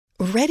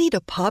Ready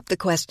to pop the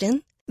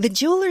question? The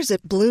jewelers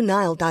at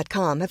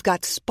BlueNile.com have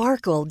got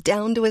sparkle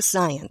down to a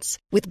science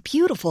with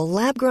beautiful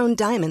lab-grown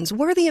diamonds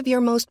worthy of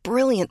your most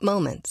brilliant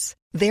moments.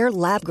 Their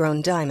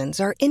lab-grown diamonds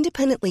are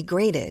independently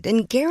graded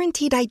and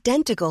guaranteed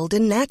identical to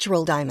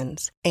natural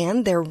diamonds,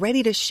 and they're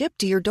ready to ship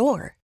to your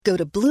door. Go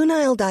to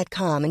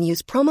BlueNile.com and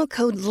use promo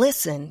code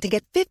LISTEN to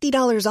get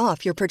 $50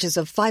 off your purchase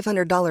of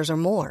 $500 or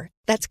more.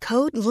 That's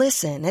code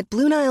LISTEN at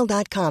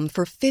BlueNile.com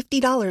for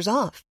 $50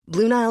 off.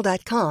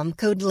 BlueNile.com,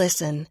 code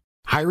LISTEN.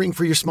 Hiring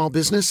for your small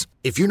business?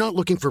 If you're not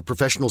looking for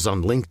professionals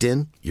on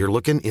LinkedIn, you're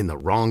looking in the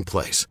wrong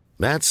place.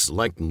 That's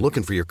like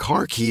looking for your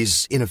car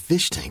keys in a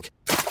fish tank.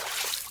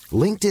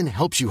 LinkedIn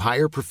helps you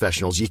hire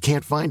professionals you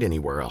can't find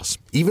anywhere else,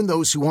 even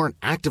those who aren't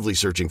actively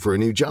searching for a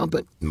new job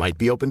but might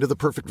be open to the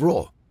perfect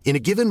role. In a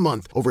given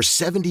month, over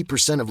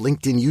 70% of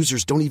LinkedIn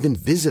users don't even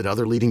visit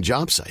other leading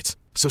job sites.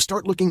 So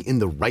start looking in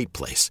the right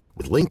place.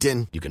 With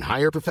LinkedIn, you can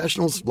hire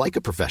professionals like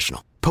a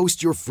professional.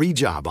 Post your free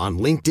job on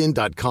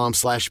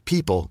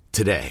linkedin.com/people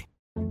today.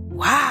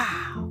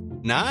 Wow.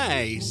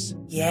 Nice.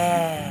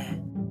 Yeah.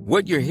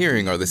 What you're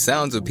hearing are the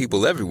sounds of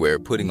people everywhere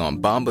putting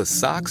on Bombas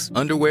socks,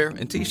 underwear,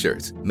 and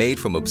T-shirts made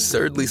from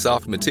absurdly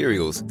soft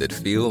materials that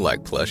feel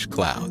like plush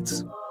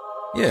clouds.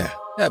 Yeah,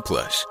 that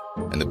plush.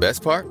 And the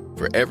best part?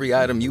 For every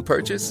item you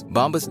purchase,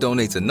 Bombas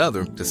donates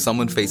another to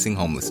someone facing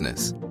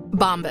homelessness.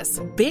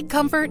 Bombas. Big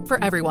comfort for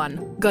everyone.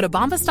 Go to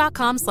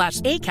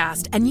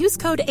bombas.com/ACAST and use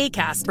code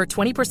ACAST for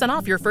 20%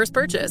 off your first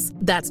purchase.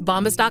 That's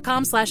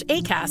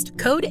bombas.com/ACAST.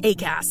 Code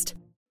ACAST.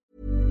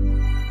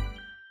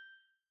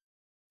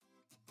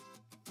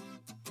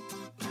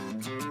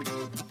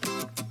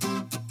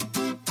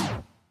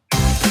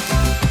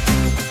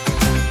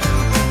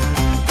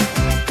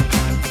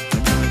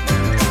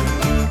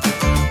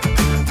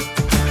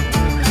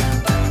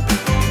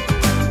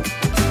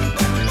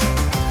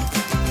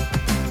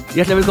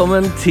 Hjertelig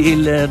velkommen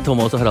til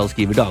Thomas og Harald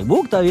skriver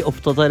dagbok, der vi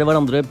oppdaterer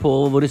hverandre på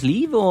våres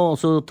liv, og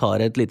også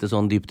tar et lite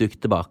sånn dypdykk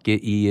tilbake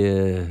i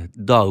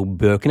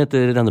dagbøkene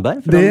etter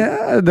Renneberg.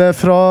 Det er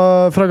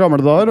fra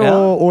gamle dager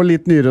og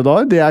litt nyere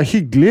dager. Det er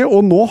hyggelig,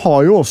 og nå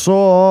har jo også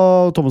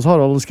Thomas og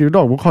Harald skriver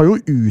dagbok har jo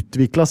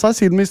utviklet seg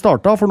siden vi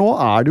startet, for nå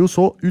er det jo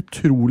så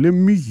utrolig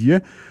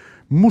mye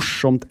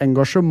morsomt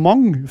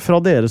engasjement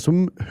fra dere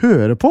som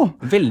hører på.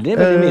 Veldig,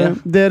 veldig mye.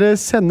 Dere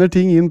sender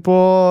ting inn på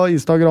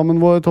Instagrammen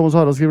vår, Thomas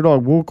og Harald skriver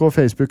dagbok, og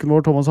Facebooken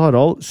vår, Thomas og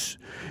Harald.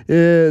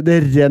 Det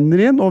renner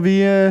inn, og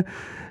vi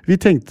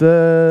tenkte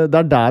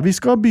det er der vi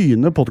skal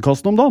begynne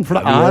podcasten om dagen, for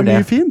det er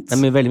mye fint. Det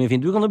er veldig mye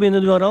fint. Du kan jo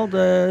begynne, du Harald.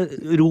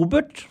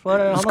 Robert.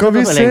 Skal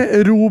vi se,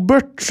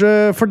 Robert,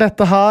 for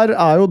dette her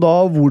er jo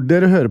da hvor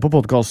dere hører på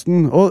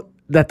podcasten, og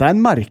dette er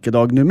en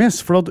merkedag,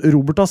 Numis, for at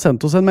Robert har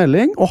sendt oss en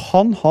melding, og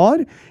han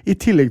har, i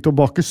tillegg til å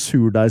bake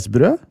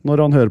surdeigsbrød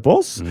når han hører på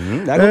oss,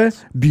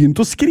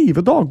 begynt å skrive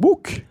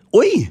dagbok.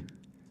 Oi!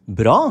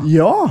 Bra!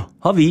 Ja!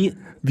 Vi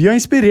har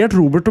inspirert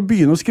Robert til å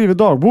begynne å skrive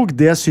dagbok.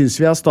 Det synes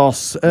vi er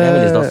stas. Det er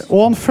veldig stas.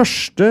 Og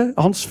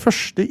hans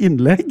første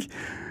innlegg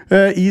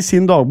i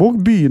sin dagbok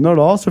begynner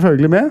da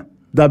selvfølgelig med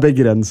det er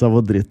begrenset hvor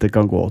dritt det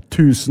kan gå.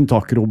 Tusen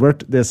takk,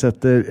 Robert. Det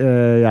setter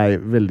jeg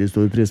veldig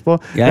stor pris på.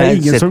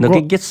 Jeg setter nok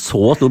ikke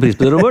så stor pris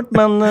på det, Robert,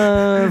 men,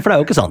 for det er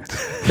jo ikke sant.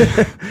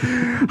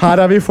 Her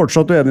er vi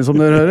fortsatt uenige, som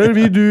dere hører.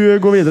 Vil du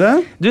gå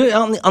videre? Du,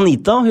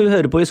 Anita, hun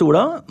hører på i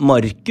sola.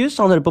 Markus,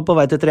 han hører på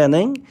vei til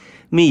trening.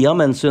 Mia,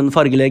 mens hun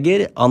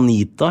fargelegger.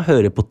 Anita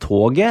hører på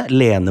toget.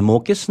 Lene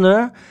måker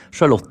snø.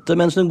 Charlotte,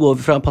 mens hun går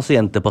fra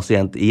pasient til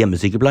pasient i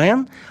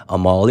hjemmesykepleien.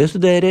 Amalie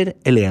studerer.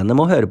 Elene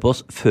må høre på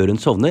oss før hun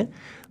sovner.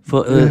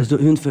 For,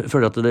 hun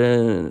føler at det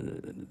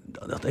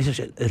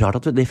er rart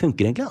at det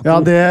funker egentlig.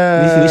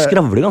 Vi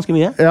skravler ganske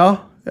mye.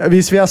 Ja,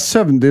 hvis vi er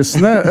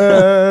søvndyssende.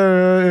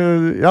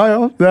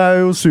 Det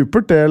er jo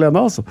supert det,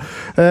 Lena. Altså.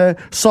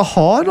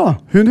 Sahar da,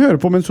 hun hører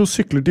på mens hun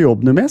sykler til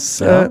jobben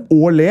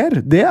og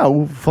ler. Det er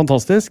jo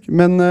fantastisk,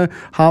 men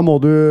her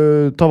må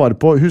du ta vare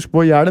på. Husk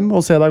på hjelm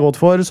og se deg godt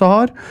for,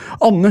 Sahar.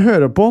 Anne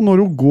hører på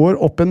når hun går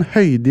opp en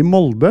høyde i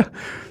Molde,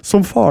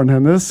 som faren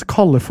hennes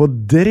kaller for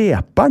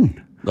dreperen.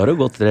 Da er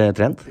du godt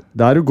trent.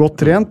 Da er du godt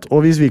trent,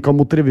 og hvis vi kan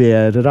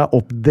motivere deg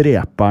opp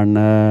dreperen,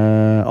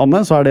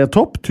 Anne, så er det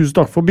topp. Tusen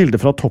takk for bildet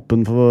fra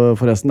toppen,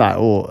 forresten. Det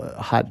er jo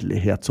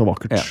herlighet så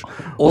vakkert.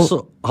 Ja. Og så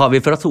har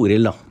vi fra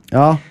Toril da,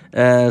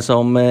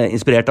 som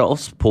inspirert av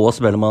oss på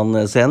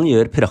Spellemann-scenen,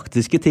 gjør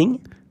praktiske ting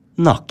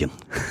naken.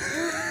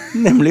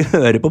 Nemlig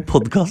høre på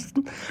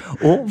podcasten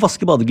og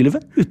vaske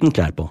badegulvet uten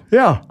klær på.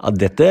 Ja,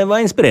 dette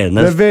var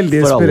inspirerende. Det er veldig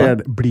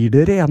inspirerende. Blir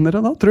det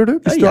renere da, tror du,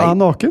 hvis du er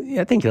naken?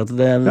 Jeg tenker at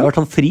det er i hvert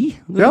fall fri.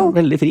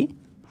 Veldig fri.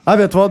 Jeg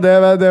vet hva,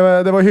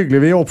 det var hyggelig.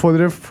 Vi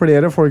oppfordrer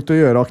flere folk til å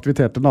gjøre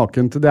aktiviteter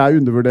nakent. Det er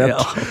undervurdert.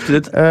 Ja,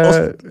 absolutt.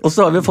 Og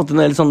så har vi fått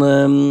en del sånne,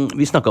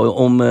 vi snakket jo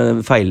om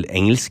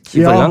feilengelsk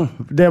forrige gang.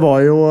 Det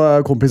var jo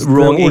kompis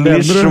Wrong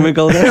English, som vi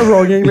kaller det.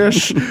 Wrong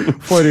English.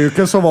 Forrige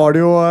uke så var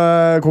det jo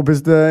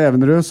kompis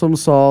Evenrud som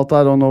sa at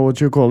I don't know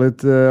what you call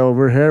it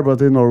over here,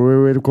 but in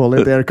Norway we call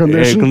it air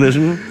condition.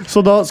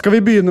 Så da skal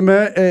vi begynne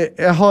med,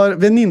 jeg har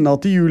venninna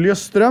til Julie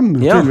Strøm,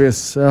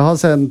 tydeligvis.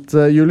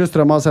 Julie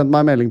Strøm har sendt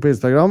meg en melding på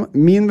Instagram.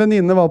 Min Min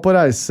venninne var på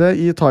reise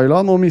i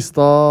Thailand og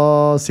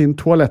mistet sin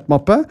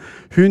toalettmappe.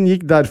 Hun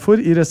gikk derfor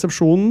i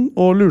resepsjonen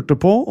og lurte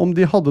på om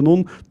de hadde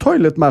noen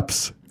toilet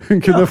maps hun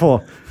kunne få.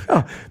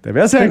 Ja, det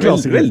vil jeg si en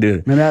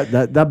klassiker. Men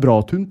det bra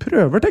at hun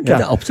prøver, tenker jeg.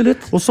 Ja, det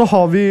absolutt. Og så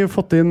har vi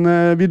fått inn,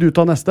 vil du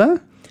ta neste?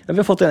 Ja, vi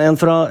har fått en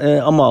fra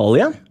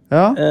Amalie.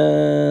 Ja.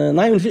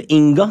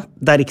 Inga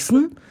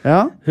Derksen.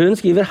 Ja. Hun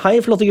skriver: Hei,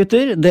 flotte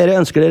gutter. Dere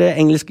ønsker dere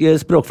engelsk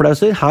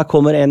språkflauser. Her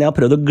kommer en jeg har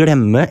prøvd å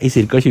glemme i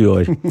ca. 20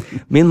 år.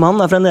 Min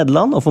mann fra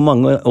Nederland, og for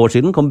mange år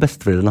siden kom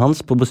besteforeldrene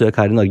hans på besøk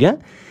her i Norge.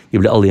 Vi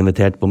ble alle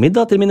invitert på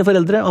middag til mine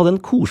foreldre og hadde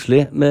en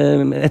koselig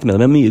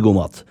ettermiddag med mye god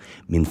mat.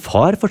 Min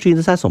far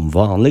forsynte seg som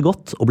vanlig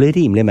godt og ble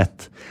rimelig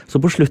mett. Så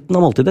på slutten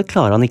av måltidet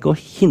klarer han ikke å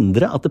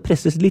hindre at det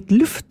presses litt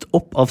luft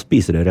opp av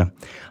spiserøret.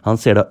 Han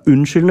ser da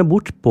unnskyldende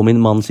bort på min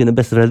mann sine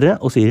besteforeldre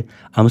og sier: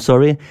 I'm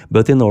sorry,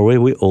 but in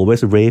Norway we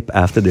always rape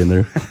after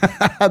dinner.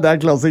 Det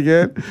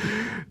klassiker.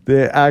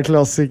 Det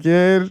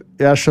klassiker.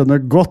 Jeg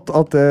skjønner godt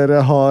at dere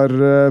har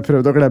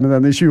prøvd å glemme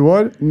den i 20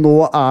 år.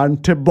 Nå den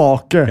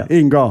tilbake,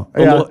 Inga.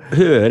 Og nå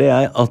hører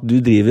jeg at du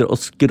driver og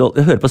scroller.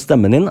 Jeg hører på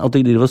stemmen din at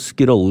du driver og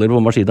scroller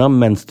på maskinen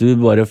mens du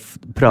bare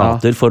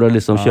prater for å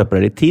liksom kjøpe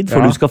deg litt tid, for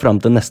du skal frem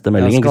til neste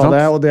melding, ikke sant?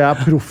 Det, og det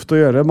proft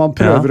å gjøre. Man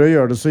prøver å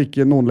gjøre det så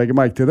ikke noen legger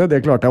merke til det.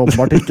 Det klarte jeg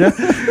åpenbart ikke.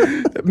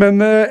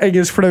 Men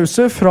engelsk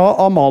flause fra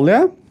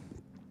Amalie.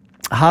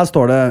 Her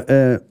står det: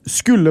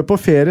 skulle på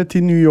ferie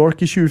til New York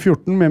i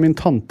 2014 med min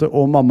tante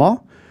og mamma.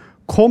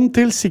 Kom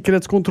til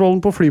sikkerhetskontrollen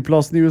på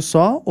flyplassen i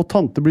USA, og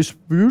tante ble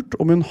spurt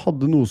om hun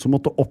hadde noe som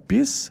måtte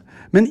oppgis,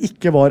 men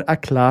ikke var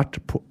erklært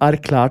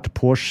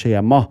på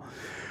skjema.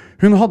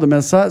 Hun hadde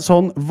med seg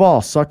sånn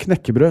Vasa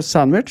knekkebrød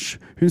sandwich.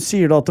 Hun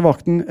sier da til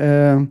vakten: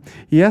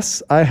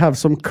 Yes, I have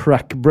some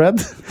crack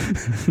bread.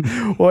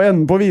 Og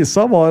enden på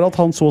visa var at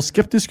han så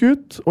skeptisk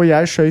ut, og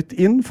jeg skjøt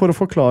inn for å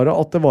forklare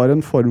at det var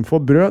en form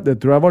for brød. Det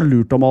tror jeg var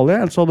lurt, Amalie,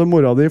 ellers hadde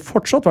mora di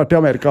fortsatt vært i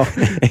Amerika.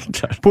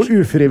 På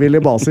ufrivillig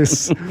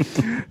basis.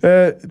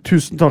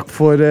 Tusen takk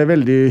for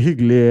veldig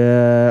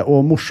hyggelige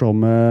og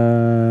morsomme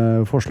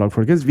forslag,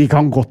 folkens. Vi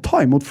kan godt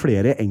ta imot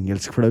flere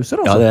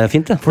engelskflauser, altså. Ja, det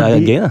fint, det.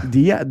 Det gøy,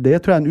 det.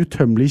 Det tror jeg en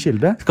utømmelig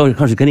kilde.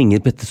 Kanskje vi kan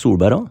ringe Petter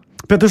Solberg også?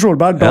 Petter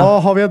Solberg, da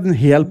har vi en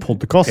hel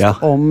podcast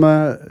om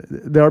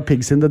There are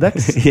pigs in the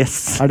decks. Yes.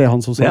 Det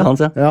han som sa? Det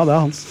hans, ja. Ja, det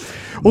hans.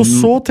 Og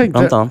så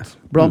tenkte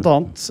Blant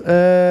annet.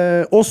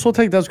 Og så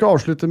tenkte jeg skulle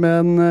avslutte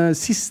med en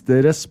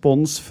siste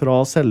respons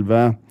fra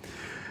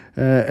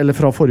eller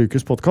fra forrige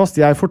ukes podcast.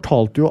 Jeg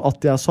fortalte jo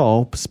at jeg sa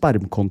opp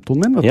spermkontoen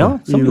min. Vet du? Ja,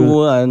 som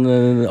jo en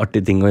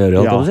artig ting å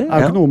gjøre.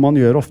 Ikke noe man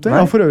gjør ofte. Jeg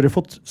har for øvrig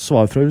fått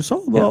svar fra USA,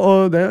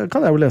 og det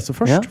kan jeg jo lese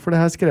først, for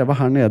det her skrevet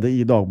her nede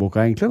i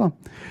dagboka egentlig da.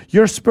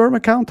 Your sperm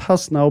account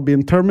has now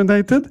been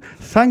terminated.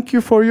 Thank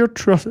you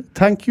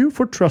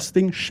for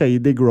trusting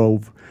Shady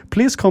Grove.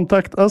 Please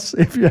contact us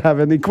if you have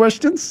any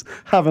questions.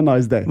 Have a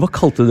nice day. Hva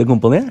kalte du det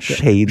kompaniet?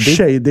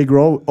 Shady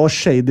Grove. Og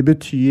shady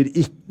betyr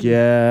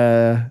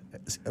ikke...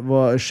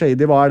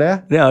 Shady, hva det?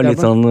 Det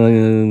litt sånn...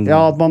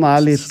 at man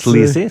litt...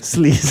 Sleazy?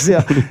 Sleazy, ja.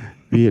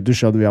 Du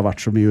skjønner, vi har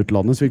vært så mye i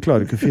utlandet, så vi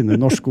klarer ikke å finne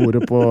norske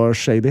ordet på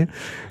shady.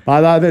 Nei,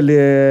 det en veldig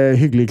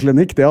hyggelig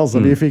klinikk, det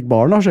altså. Vi fikk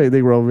barn av Shady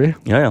Grove, vi.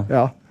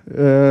 Ja.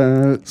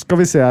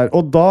 Skal vi se her.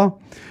 Og da...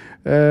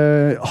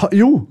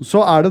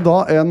 så det da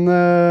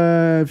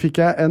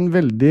fikk jeg en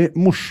veldig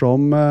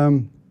morsom...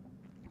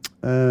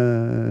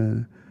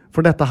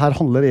 for dette her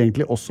handler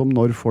egentlig også om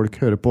når folk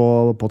hører på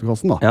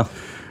podcasten, da. Ja.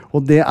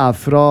 Og det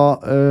fra,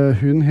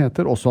 hun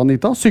heter også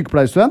Anita,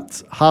 sykepleierstudent.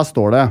 Her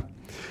står det: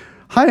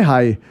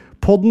 Hei.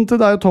 Podden til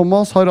deg og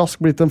Thomas har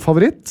raskt blitt en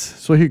favoritt.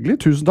 Så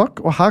hyggelig, tusen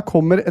takk. Og her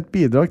kommer et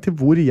bidrag til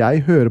hvor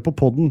jeg hører på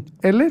podden.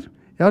 Eller,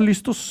 jeg har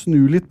lyst til å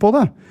snu litt på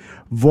det.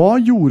 Hva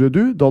gjorde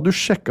du da du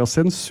sjekket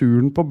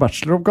sensuren på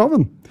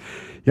bacheloroppgaven?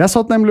 Jeg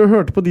satt nemlig og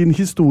hørte på din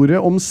historie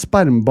om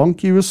spermbank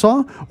i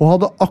USA, og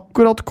hadde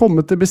akkurat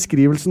kommet til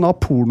beskrivelsen av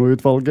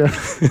pornoutvalget.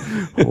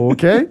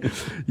 Ok.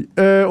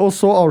 Og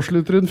så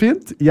avslutter hun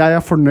fint.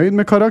 Jeg fornøyd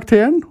med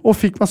karakteren, og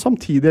fikk meg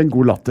samtidig en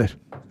god latter.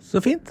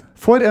 Så fint.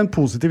 For en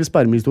positiv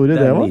spermehistorie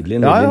det var. Nydelig.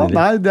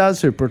 Nei, det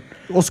supert.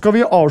 Og skal vi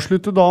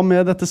avslutte da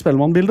med dette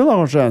Spellemann-bildet da,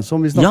 kanskje?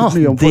 Som vi snakket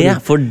mye om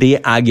for det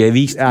gøy.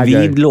 Vi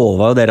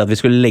lovet jo dere at vi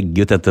skulle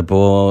legge ut dette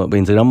på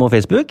Instagram og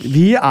Facebook.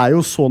 Vi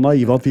jo så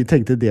naive at vi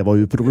tenkte det var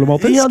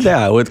uproblematisk. Ja, det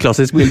jo et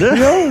klassisk bilde.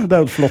 Ja,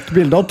 det jo et flott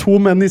bilde av to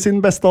menn i sin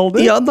beste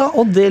alder. Ja da,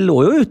 og det lå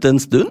jo ute en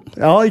stund.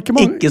 Ja,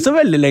 ikke så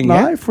veldig lenge.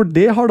 Nei, for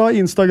det har da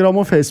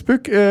Instagram og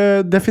Facebook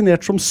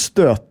definert som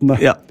støtende.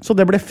 Ja. Så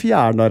det ble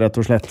fjernet,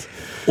 rett og slett.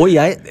 Og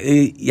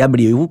jeg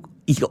blir jo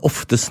ikke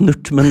ofte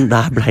snurt, men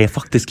der ble jeg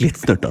faktisk litt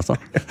snurt, altså.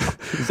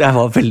 Så jeg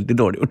var veldig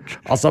dårlig gjort.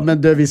 Altså,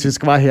 men hvis vi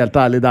skal være helt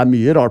ærlig, det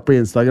mye rart på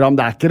Instagram.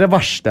 Det ikke det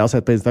verste jeg har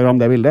sett på Instagram,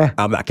 det bildet.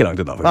 Ja, men det ikke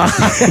langt unna,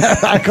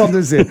 faktisk. Nei, kan du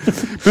si.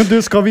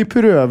 Men skal vi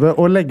prøve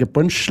å legge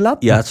på en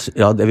sladd? Ja,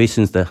 vi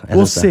synes det.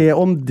 Og se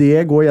om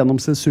det går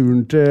gjennom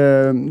sensuren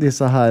til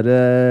disse her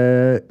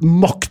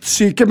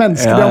maktsyke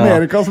mennesker i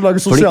Amerika som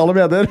lager sosiale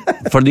medier.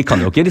 For de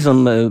kan jo ikke,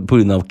 liksom,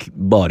 på grunn av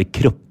bare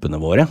kroppene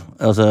våre,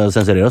 altså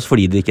sensurere oss,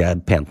 fordi det ikke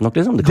pent nok,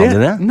 liksom. Det kan de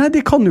det? Nei, de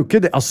kan jo ikke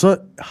det. Altså,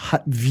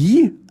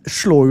 vi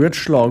slår jo et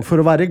slag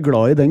for å være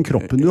glad i den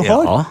kroppen du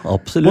har. Ja,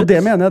 absolutt. Og det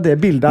mener jeg det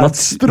bildet er et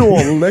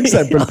strålende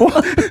eksempel på.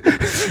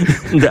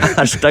 Det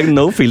er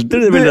 #no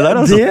filter, det bildet der,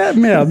 altså. Det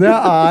mener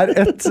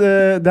jeg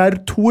det er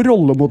 2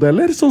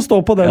 rollemodeller som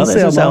står på den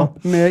scenen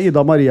med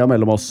Ida Maria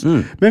mellom oss.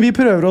 Men vi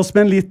prøver oss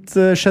med en litt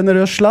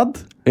generøs sladd.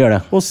 Gjør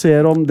det. Og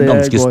ser om det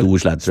Ganske går. Stor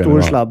sladd, tror jeg.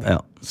 Stor sladd. Ja.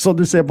 Så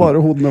du ser bare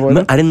hodene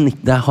våre. Men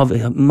det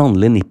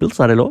mannlige nipples,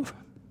 er det lov?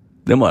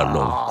 Det må være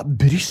lov.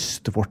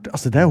 Brystet vårt,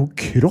 altså det er jo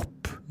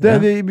kropp. Det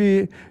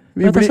vi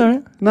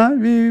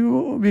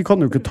kan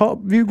jo ikke ta.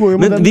 Vi går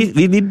jo med men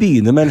vi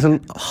begynner med en sånn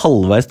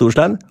halvveis stor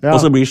sladd, og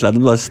så blir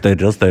sladden bare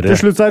større og større.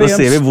 Til slutt så er det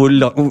ser vi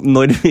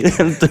når vi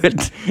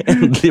eventuelt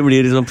endelig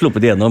blir liksom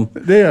sluppet igjennom.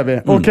 Det gjør vi.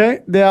 Ok,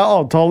 det er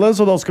avtale,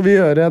 så da skal vi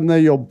gjøre en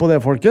jobb på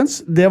det, folkens.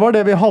 Det var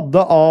det vi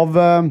hadde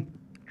av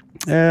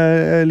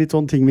litt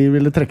sånn ting vi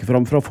ville trekke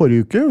fram fra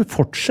forrige uke.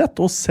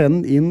 Fortsett å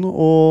sende inn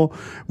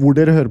hvor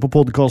dere hører på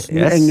podcasten,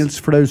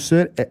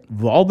 engelskflauser,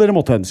 hva dere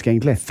måtte ønske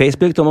egentlig.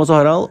 Facebook Thomas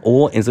og Harald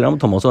og Instagram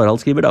Thomas og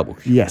Harald skriver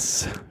dagbok.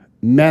 Yes,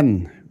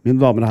 men mine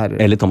damer og herrer.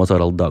 Eller Thomas og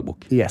Harald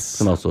dagbok,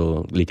 som jeg også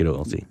liker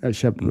å si.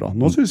 Kjempebra.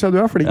 Nå synes jeg du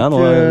er flink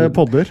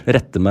podder.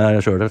 Rette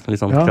meg selv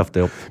litt sånn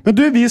kraftig opp. Men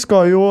du, vi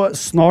skal jo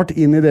snart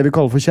inn i det vi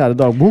kaller for Kjære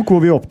dagbok,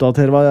 hvor vi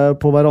oppdaterer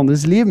på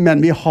hverandres liv,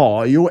 men vi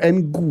har jo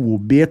en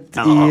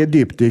godbit i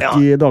dypdykk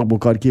i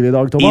dagbokarkivet i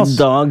dag, Thomas. I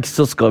dag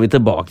så skal vi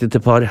tilbake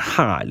til et par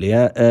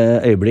herlige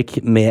øyeblikk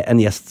med en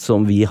gjest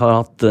som vi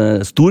har hatt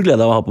stor glede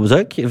av å ha på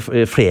besøk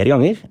flere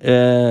ganger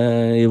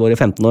i våre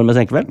 15 år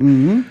med Senkveld.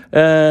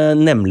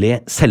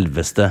 Nemlig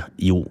selveste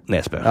Jo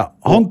Nesbø. Ja,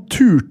 han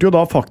turte jo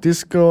da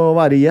faktisk å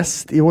være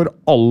gjest i vår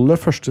aller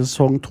første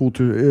sesong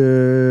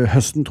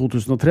høsten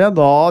 2003,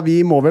 da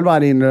vi må vel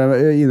være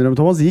innrømme,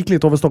 Thomas, gikk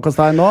litt over stokk og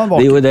stein da.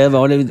 Vi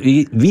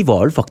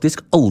var vel faktisk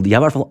aldri, jeg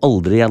var i hvert fall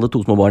aldri, jeg hadde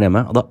 2 små barn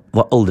hjemme, og da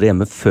var aldri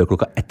hjemme før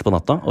klokka 1 på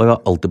natta, og jeg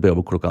var alltid på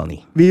jobb klokka 9.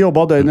 Vi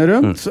jobbet døgnet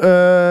rundt,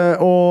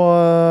 og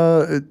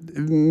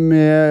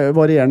med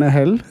varierende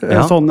hell,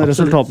 sånn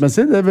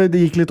resultatmessig.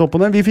 Det gikk litt opp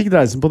og ned. Vi fikk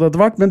dreisen på det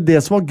etter hvert, men det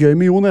som var gøy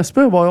med Jo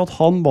Nesbø var jo at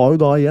han var jo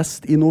da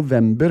gjest i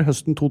november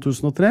høsten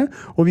 2003,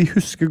 og vi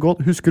husker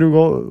du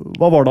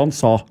hva var det han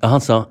sa? Ja,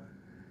 han sa,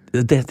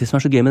 det som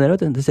er så gøy med dere,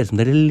 det ser ut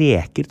som dere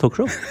leker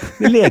talkshow.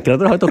 Vi leker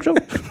at dere har et talkshow.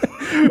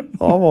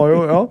 Han var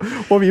jo,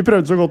 og vi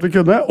prøvde så godt vi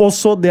kunne, og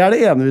så det er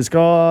det ene vi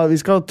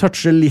skal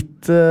touche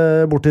litt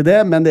bort i det,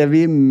 men det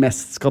vi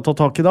mest skal ta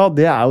tak i da,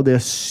 det er jo det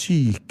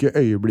syke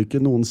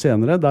øyeblikket noen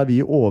senere, der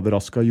vi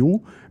overrasket Jo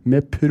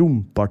med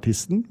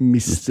prompartisten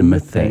Mr.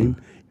 Methane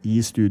i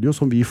studio,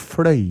 som vi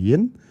fløy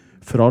inn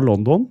fra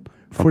London.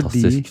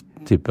 Fantastisk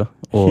type,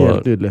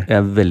 og jeg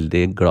er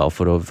veldig glad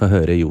for å få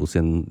høre Jo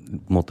sin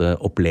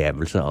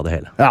opplevelse av det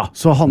hele. Ja,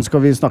 så han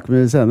skal vi snakke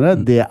med senere.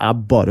 Det er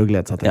bare å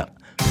glede seg til. Ja.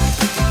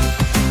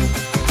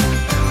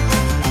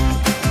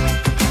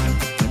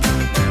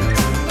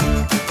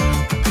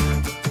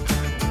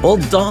 Og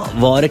da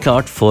var det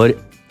klart for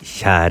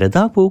Kjære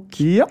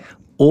dagbok. Ja.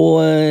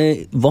 Og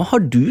hva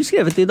har du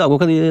skrevet i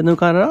dagboka denne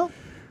uka her da?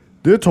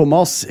 Du,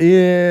 Thomas,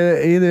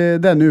 i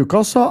denne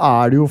uka så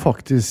er det jo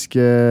faktisk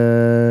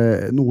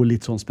noe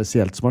litt sånn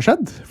spesielt som har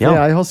skjedd. For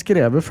jeg har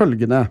skrevet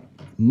følgende.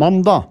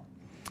 Mandag.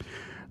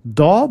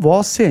 Da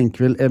var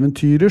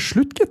Senkveld-eventyret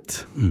slutt,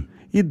 gitt.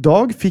 I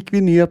dag fikk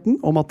vi nyheten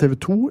om at TV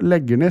 2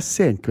 legger ned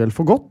Senkveld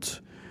for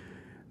godt.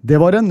 Det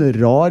var en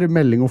rar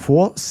melding å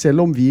få,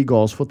 selv om vi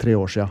ga oss for 3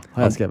 år siden,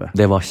 har jeg skrevet.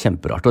 Det var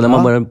kjemperart, og det må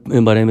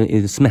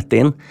bare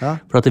smette inn.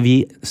 For at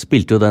vi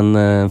spilte jo den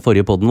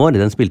forrige podden vår,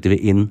 den spilte vi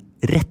inn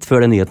rett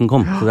før den nyheten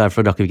kom. Så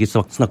derfor rakk vi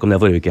ikke snakke om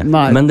det forrige uke.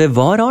 Nei. Men det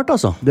var rart,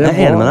 altså. Jeg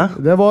er enig med deg.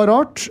 Det var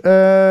rart.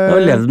 Jeg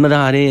har levd med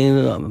det her i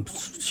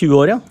 20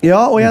 år, ja.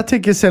 Ja, og jeg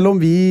tenker selv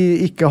om vi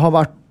ikke har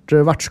vært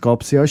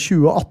vertskap siden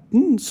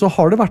 2018, så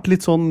har det vært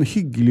litt sånn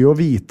hyggelig å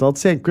vite at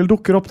Senkveld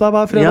dukker opp der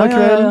hver fredag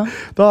kveld.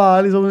 Da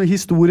er liksom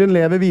historien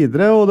lever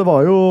videre, og det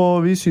var jo,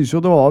 vi synes jo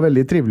det var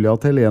veldig trivelig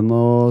at Helene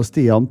og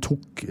Stian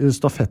tok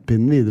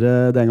stafettpinnen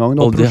videre den gangen.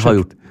 Og det har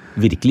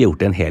virkelig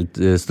gjort en helt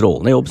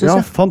strålende jobb, synes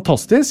jeg. Ja,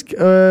 fantastisk.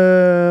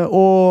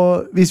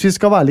 Og hvis vi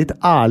skal være litt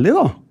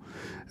ærlige da,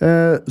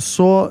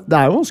 så det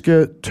er jo ganske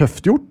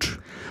tøft gjort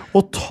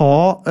å ta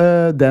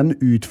den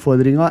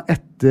utfordringen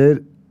etter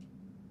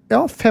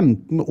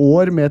 15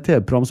 år med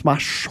TV-program som er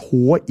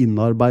så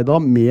innarbeidet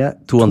med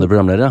 2 andre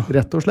programledere.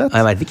 Rett og slett.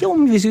 Jeg vet ikke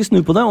om vi skulle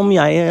snu på det, om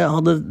jeg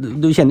hadde,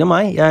 du kjenner jo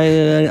meg, jeg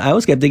er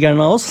jo skeptikeren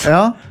av oss.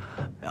 Ja.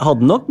 Jeg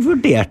hadde nok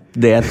vurdert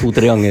det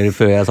 2-3 ganger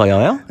før jeg sa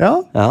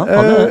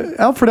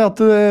ja. Fordi at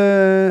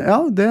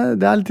det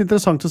er litt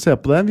interessant å se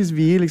på det. Hvis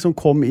vi liksom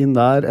kom inn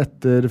der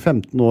etter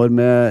 15 år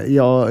med, i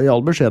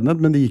all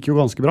beskjedenhet, men det gikk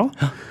jo ganske bra.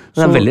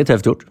 Det er veldig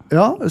tøft gjort.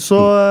 Ja,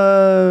 så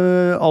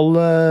all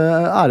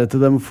ære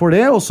til dem for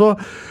det. Og så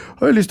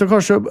har jeg lyst til å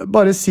kanskje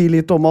bare si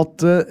litt om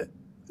at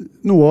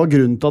noe av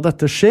grunnen til at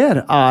dette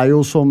skjer er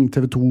jo, som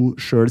TV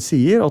 2 selv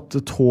sier, at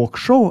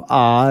talkshow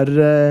er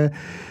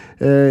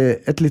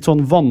et litt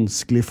sånn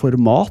vanskelig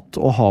format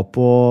å ha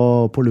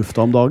på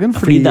lufta om dagen.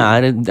 Fordi det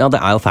er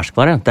jo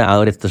ferskvare. Det er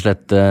jo rett og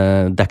slett,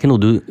 det er ikke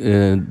noe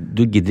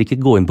du gidder ikke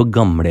gå inn på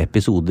gamle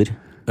episoder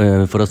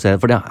for å se,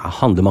 for det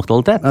handler om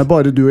aktualitet. Det er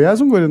bare du og jeg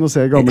som går inn og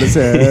ser gamle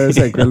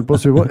senkveld på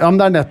Sumo. Ja, men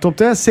det er nettopp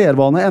det.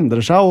 Seervanene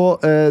endrer seg,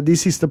 og de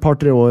siste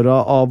par-tre årene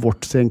av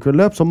vårt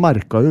senkveldløp, så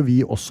merket jo vi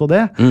også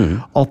det,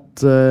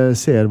 at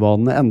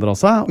seervanene endret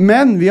seg.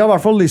 Men vi har i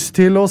hvert fall lyst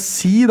til å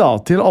si da,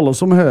 til alle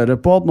som hører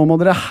på, at nå må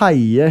dere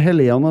heie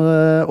Helene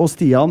og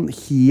Stian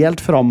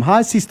helt fram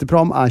her. Siste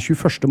program er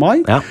 21.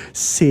 mai. Ja.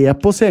 Se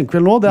på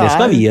senkveld nå. Det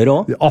skal vi gjøre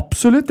også.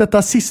 Absolutt. Dette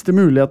er siste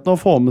muligheten å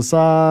få med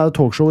seg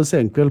talkshowet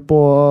senkveld på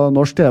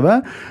norsk TV,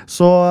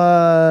 så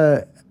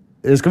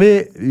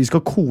vi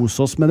skal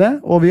kose oss med det,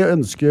 og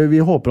vi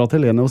håper at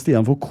Helene og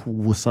Stian får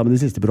kose seg med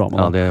de siste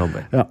programmene. Ja, det håper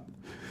jeg. Ja.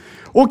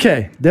 Ok,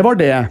 det var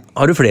det.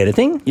 Har du flere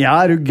ting? Ja,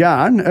 er du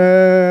gæren?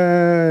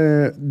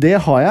 Det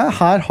har jeg.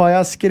 Her har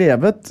jeg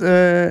skrevet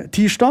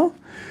tirsdag.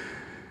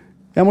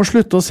 Jeg må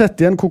slutte å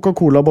sette igjen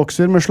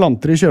Coca-Cola-bokser med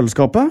slanter i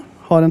kjøleskapet.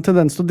 Har en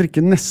tendens til å drikke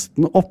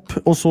nesten opp,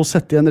 og så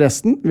sette igjen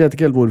resten. Vet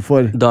ikke helt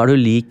hvorfor. Da er du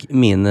lik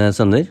mine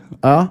sønner,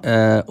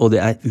 og det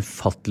er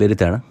ufattelig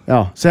irriterende.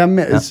 Ja,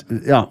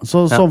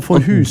 så som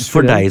for husfred.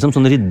 For deg som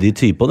sånn ryddig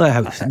type,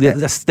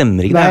 det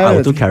stemmer ikke, det er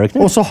out of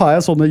character. Og så har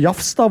jeg sånne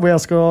jafs da, hvor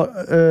jeg skal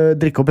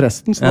drikke opp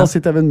resten, så da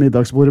sitter jeg ved en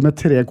middagsbordet med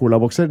 3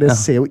 colabokser. Det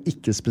ser jo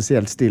ikke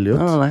spesielt stilig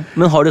ut. Nei.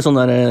 Men har du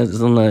sånn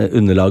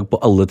underlag på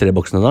alle 3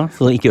 boksene da,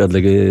 så det ikke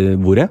ødelegger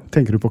bordet?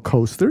 Tenker du på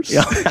coasters?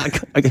 Ja,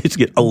 jeg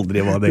husker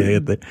aldri hva det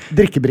heter.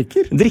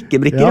 Drikkebrikker.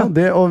 Ja.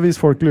 Og hvis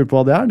folk lurer på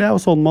hva det er jo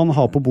sånn man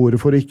har på bordet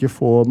for å ikke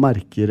få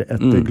merker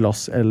etter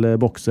glass eller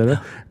bokser.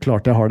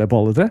 Klart jeg har det på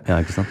alle 3. Ja,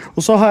 ikke sant.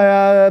 Og så har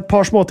jeg et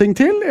par småting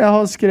til. Jeg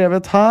har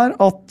skrevet her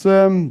at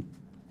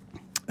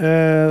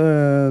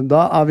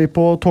da er vi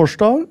på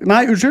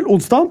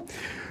onsdag.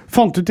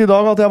 Fant ut i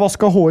dag at jeg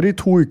vasket håret i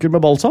 2 uker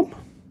med balsam.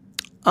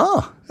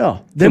 Ja,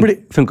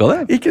 funka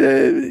det?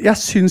 Jeg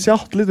synes jeg har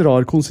hatt litt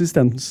rar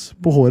konsistens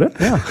på håret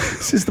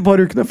siste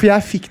par ukene, for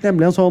jeg fikk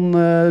nemlig en sånn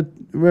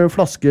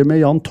flaske med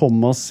Jan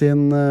Thomas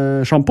sin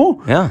shampoo,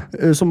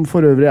 som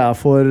for øvrig er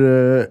for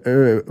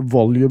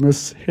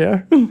voluminous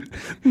hair.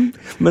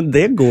 Men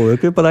det går jo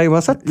ikke på deg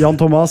uansett. Jan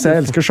Thomas,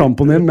 jeg elsker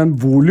shampooen din, men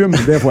volume,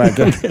 det får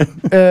jeg ikke.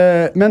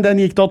 Men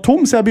den gikk da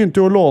tom, så jeg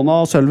begynte jo å låne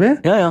av Sølvi,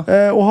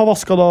 og har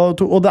vasket da,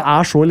 og det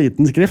er så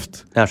liten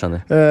skrift. Jeg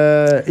skjønner.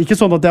 Ikke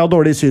sånn at jeg har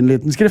dårlig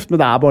synliten skrift, men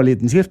det er bare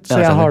liten skrift, så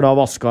jeg har da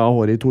vasket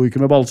håret i 2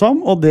 uker med balsam,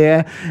 og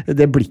det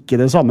blir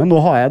ikke det samme. Nå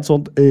har jeg et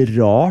sånt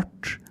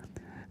rart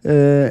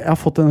jeg har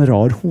fått en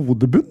rar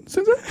hodebunn,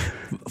 synes jeg.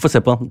 Få se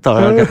på, ta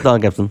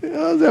capsen.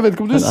 Jeg vet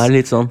ikke om du er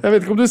litt sånn. Jeg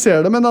vet ikke om du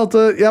ser det, men at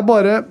jeg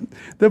bare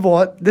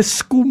det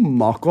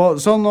skumma ikke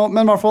sånn,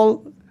 men i hvert fall,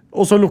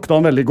 og så lukta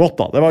den veldig godt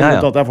da. Det var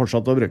godt at jeg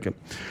fortsatte å bruke den.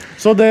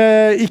 Så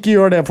ikke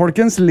gjør det,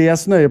 folkens.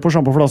 Les nøye på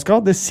shampooflaska.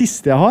 Det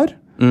siste jeg har,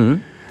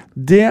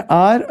 det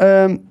er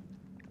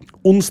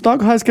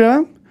onsdag har jeg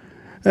skrevet.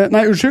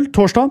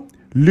 Torsdag.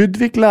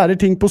 Ludvig lærer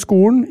ting på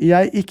skolen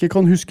jeg ikke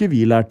kan huske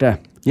vi lærte.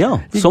 Ja,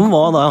 som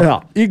hva da? Ja,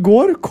 i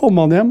går kom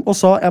han hjem og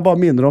sa, jeg bare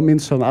minner om min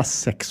sønn er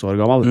 6 år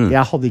gammel.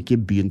 Jeg hadde ikke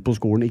begynt på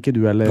skolen, ikke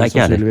du eller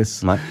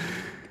sannsynligvis. Nei,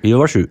 vi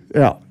var 7.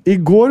 Ja, i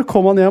går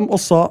kom han hjem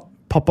og sa,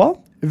 pappa,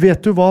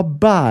 vet du hva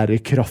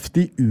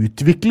bærekraftig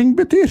utvikling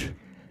betyr?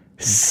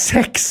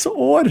 6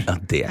 år! Ja,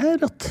 det er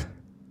rått.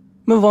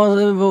 Men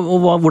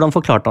hvordan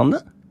forklarte han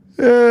det?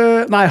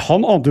 Nei,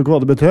 han ante jo ikke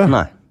hva det betød.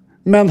 Nei.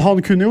 Men han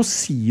kunne jo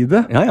si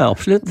det. Ja,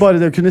 absolutt. Bare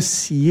det å kunne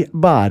si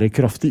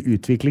bærekraftig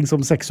utvikling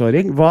som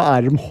 6-åring, hva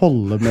er det de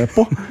holder med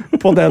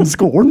på den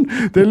skolen?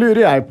 Det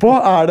lurer jeg på.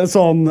 Er det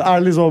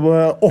liksom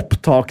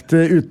opptak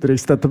til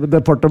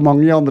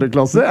utenriksdepartementet i 2.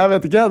 klasse? Jeg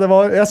vet ikke.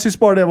 Jeg synes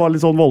bare det var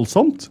litt sånn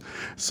voldsomt.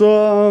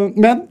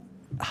 Men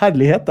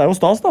herlighet er jo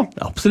stas da.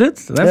 Absolutt,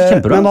 det er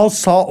kjempebra. Men han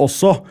sa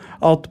også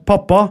at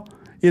pappa,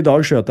 i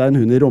dag skjøt jeg en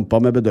hund i rumpa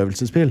med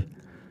bedøvelsespil.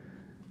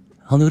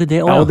 Han gjorde det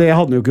også, ja. Og det hadde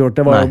han jo ikke gjort,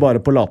 det var jo bare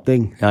på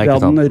lating. Ja, det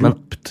hadde han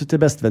ropt til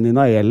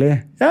bestevenninna Eli.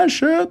 Jeg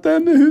skjøt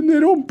en hund i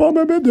rumpa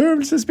med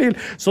bedøvelsespil.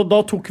 Så da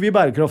tok vi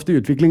bærekraftig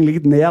utvikling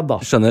litt ned da.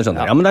 Skjønner.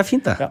 Ja, men det er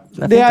fint det. Ja.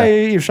 Det er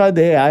i og for seg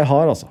det jeg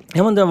har, altså.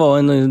 Ja, men det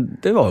var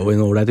jo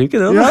en ålreit uke,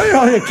 det da.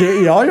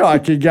 Jeg er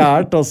ikke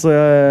gært, altså.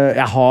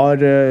 Jeg har...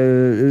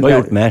 Du har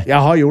gjort mer.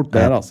 Jeg har gjort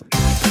mer, altså.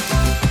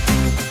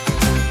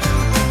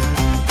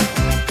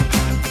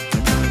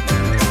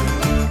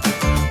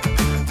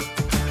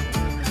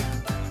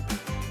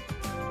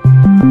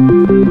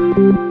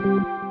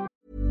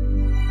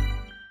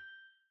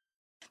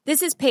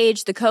 This is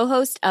Paige, the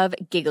co-host of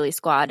Giggly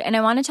Squad, and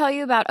I want to tell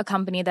you about a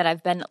company that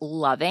I've been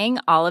loving,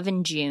 Olive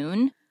 &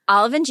 June.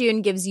 Olive &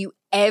 June gives you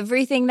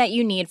everything that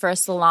you need for a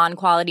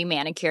salon-quality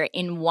manicure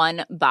in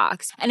one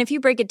box. And if you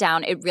break it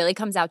down, it really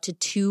comes out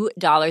to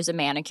 $2 a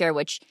manicure,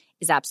 which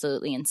is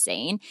absolutely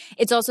insane.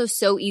 It's also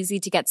so easy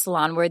to get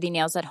salon-worthy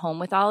nails at home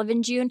with Olive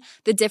 & June.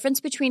 The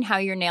difference between how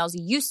your nails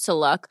used to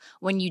look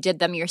when you did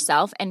them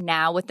yourself and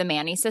now with the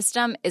Mani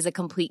system is a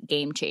complete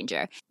game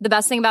changer. The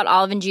best thing about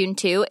Olive & June,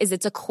 too, is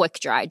it's a quick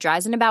dry.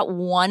 Dries in about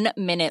 1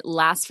 minute,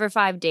 lasts for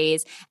 5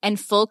 days, and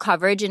full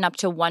coverage in up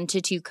to 1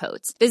 to 2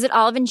 coats. Visit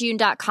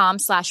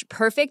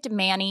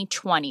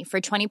oliveandjune.com/perfectmanny20 for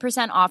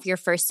 20% off your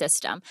first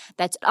system.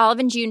 That's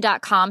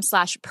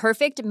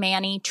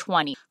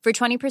oliveandjune.com/perfectmanny20 for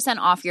 20%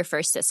 off your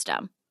first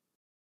system.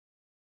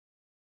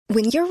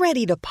 When you're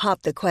ready to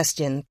pop the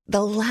question,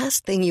 the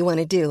last thing you want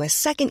to do is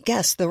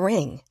second-guess the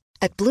ring.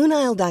 At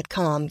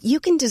BlueNile.com, you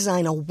can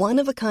design a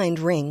one-of-a-kind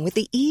ring with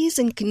the ease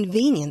and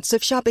convenience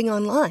of shopping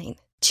online.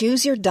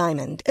 Choose your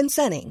diamond and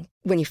setting.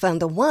 When you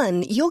find the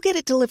one, you'll get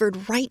it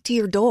delivered right to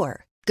your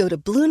door. Go to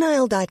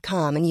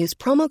BlueNile.com and use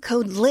promo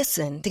code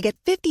LISTEN to get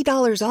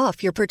 $50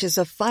 off your purchase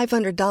of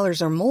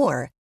 $500 or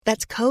more.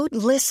 That's code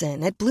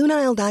LISTEN at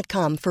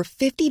BlueNile.com for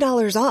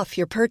 $50 off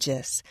your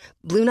purchase.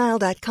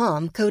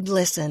 BlueNile.com, code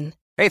LISTEN.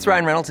 Hey, it's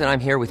Ryan Reynolds, and I'm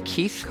here with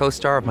Keith,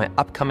 co-star of my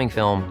upcoming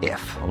film,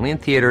 If, only in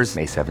theaters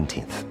May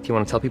 17th. Do you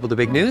want to tell people the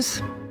big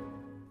news?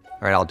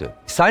 All right, I'll do it.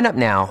 Sign up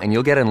now and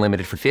you'll get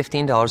unlimited for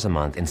 $15 a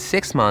month and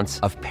 6 months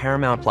of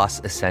Paramount Plus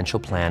Essential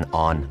Plan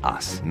on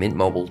us.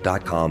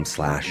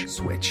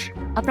 MintMobile.com/switch.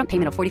 Upfront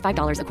payment of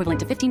 $45 equivalent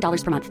to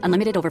 $15 per month.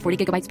 Unlimited over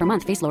 40 gigabytes per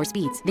month. Face lower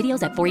speeds.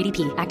 Videos at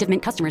 480p. Active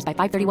Mint customers by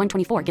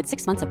 531.24 get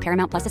 6 months of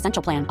Paramount Plus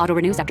Essential Plan. Auto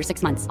renews after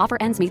 6 months. Offer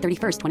ends May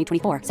 31st,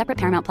 2024. Separate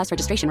Paramount Plus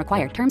registration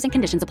required. Terms and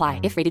conditions apply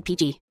if rated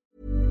PG.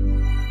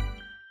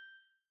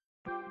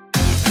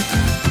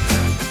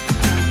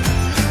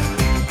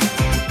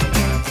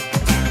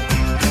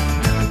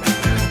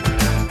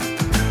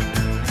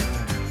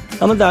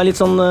 Ja, men det er litt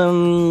sånn,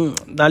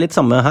 det er litt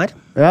samme her.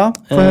 Ja,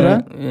 få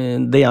høre.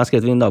 Det jeg har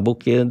skrevet i min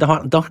dagbok, det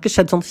har ikke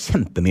skjedd sånn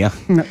kjempemye.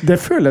 Det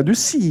føler jeg du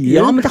sier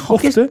ja, men det har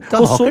ofte. Det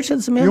har ikke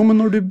skjedd så mye. Jo, men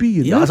når du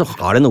begynner, ja, så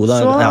har det noe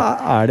da. Så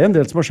er det en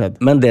del som har skjedd.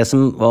 Men det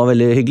som var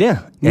veldig hyggelig,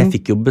 jeg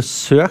fikk jo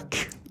besøk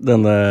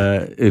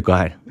denne uka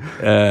her.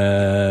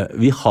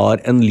 Vi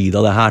har en lyd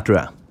av det her, tror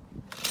jeg.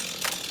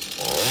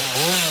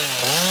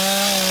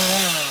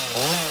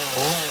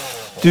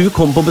 Du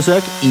kom på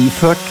besøk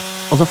iført,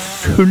 altså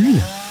full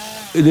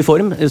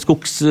uniform,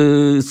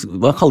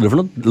 hva kaller du det for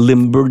noe?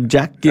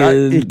 Lumberjack? Ja,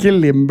 ikke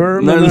limber,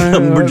 men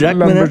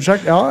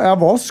lumberjack. Ja, jeg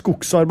var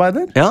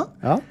skogsarbeider. Ja.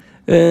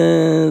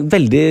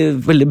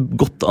 Veldig, veldig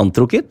godt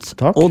antrukket.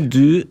 Takk. Og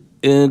du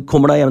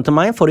kommer da hjem til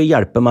meg for å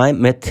hjelpe meg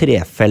med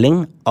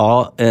trefelling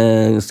av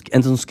en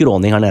sånn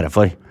skråning her nede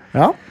for.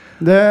 Ja.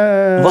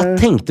 Hva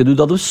tenkte du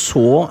da du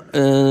så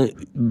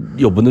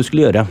jobben du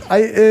skulle gjøre?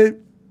 Nei,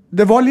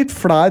 det var litt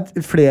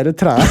flere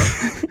trær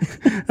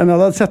enn jeg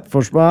hadde sett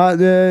for meg.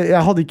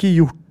 Jeg hadde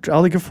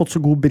ikke fått så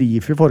god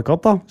brief i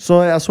forkant da.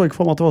 Så jeg så ikke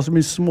for meg at det var så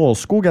mye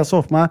småskog. Jeg så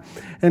for meg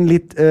en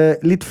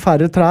litt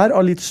færre trær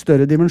av litt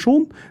større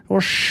dimensjon. Det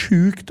var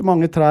sykt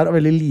mange trær av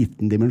veldig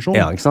liten dimensjon.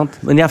 Ja, ikke sant?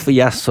 Men jeg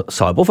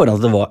sa jo på forhånd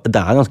at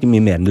det er ganske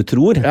mye mer enn du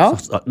tror. Ja.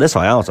 Det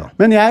sa jeg altså.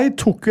 Men jeg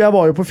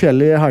var jo på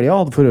fjellet i helgen,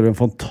 hadde for øvrig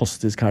en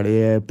fantastisk helg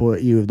i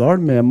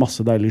Uvdal med masse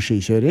deilig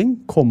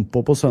skikjøring. Kom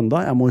på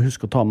søndag, jeg må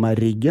huske å ta med meg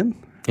riggen.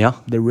 Ja.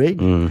 The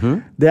rig.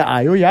 Det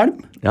er jo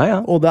hjelm,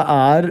 og det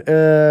er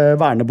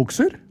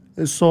vernebukser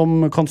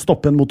som kan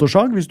stoppe en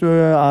motorsag hvis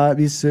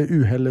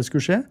uhellet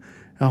skulle skje.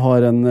 Jeg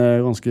har en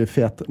ganske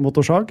fet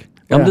motorsag.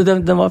 Ja, men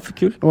den var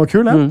kul. Den var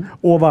kul, ja.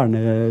 Og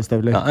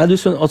vernestøvler. Ja,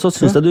 altså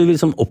synes jeg du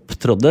liksom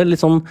opptrådde litt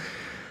sånn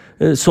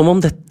som om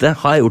dette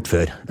har jeg gjort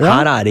før.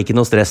 Her er det ikke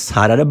noe stress.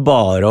 Her er det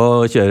bare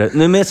å kjøre.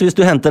 Men hvis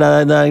du henter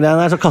deg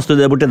greiene her, så kaster du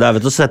det bort til deg,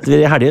 vet du, så setter vi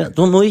det i helgen.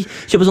 Så må vi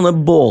kjøpe sånne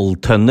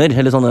båltønner,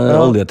 eller sånne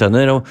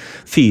oljetønner, og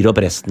fyre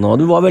opp resten. Og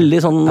du var veldig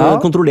sånn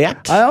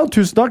kontrollert. Ja,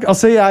 tusen takk.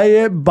 Altså,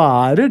 jeg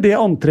bærer det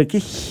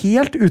antrekket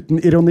helt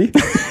uten ironi.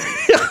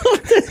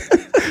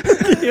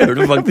 Gjør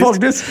du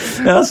faktisk.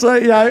 Altså,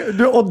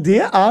 og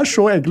det er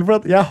så enkelt, for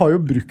at jeg har jo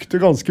brukt det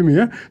ganske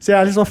mye, så jeg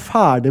er liksom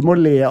ferdig med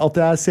å le at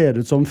jeg ser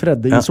ut som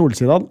Fredde i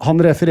Solsidan.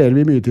 Han refererer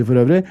vi mye til for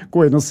øvrig. Gå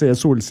inn og se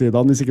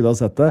Solsidan hvis ikke du har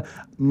sett det.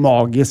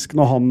 Magisk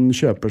når han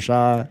kjøper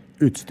seg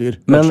utstyr.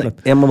 Men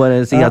jeg må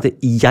bare si at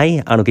jeg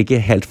er nok ikke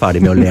helt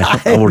ferdig med å le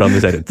av hvordan du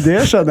ser ut.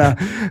 Det skjønner jeg.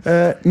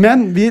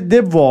 Men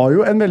det var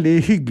jo en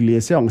veldig hyggelig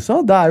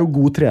seanse. Det er jo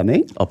god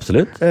trening.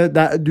 Absolutt.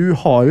 Du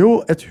har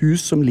jo et hus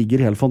som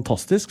ligger helt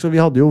fantastisk, så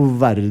vi hadde jo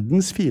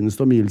verdens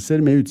fineste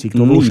omgivelser med utsikt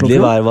over Oslo.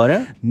 Nydelig vær var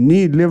det.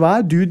 Nydelig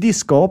vær. Du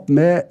diska opp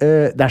med,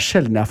 det er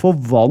sjelden jeg får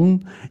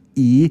vann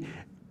i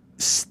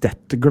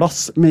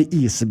stettglass med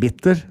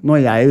isbitter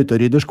når jeg er ute og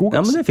rydder skog.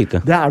 Ja, men det fikk du.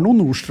 Det er noe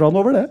Nordstrand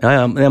over det.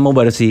 Ja, men jeg må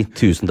bare si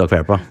tusen takk for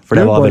hjelpa, for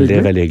det var veldig,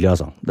 veldig hyggelig,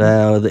 altså.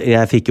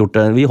 Jeg fikk gjort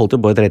det, vi holdt jo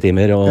på i 3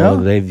 timer,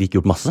 og det fikk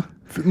gjort masse.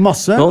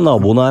 Masse? Og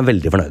naboene er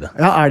veldig fornøyde.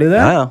 Ja, er de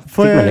det? Ja,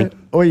 fikk melding.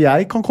 Og jeg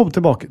kan komme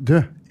tilbake. Du,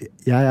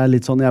 jeg er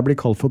litt sånn, jeg blir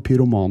kalt for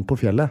pyroman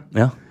på fjellet.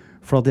 Ja.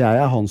 For at jeg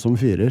er han som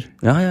fyrer.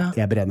 Ja.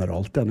 Jeg brenner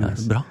alt.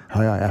 Bra.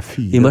 Ja, jeg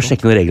fyrer. Vi må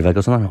sjekke noe regelverk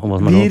og sånn.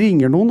 Vi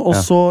ringer noen, og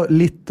så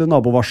litt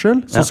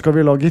nabovarsel, så skal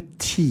vi lage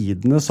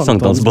tidenes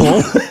sankthansbål.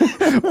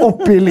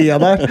 oppi lia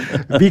der.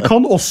 Vi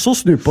kan også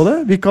snu på det.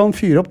 Vi kan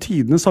fyre opp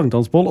tidenes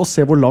sankthansbål og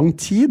se hvor lang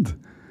tid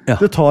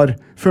det tar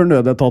før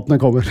nødetatene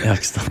kommer. Ja,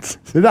 ikke sant.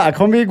 Der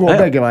kan vi gå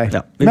begge veier.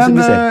 Ja,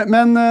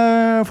 men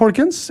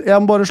folkens, jeg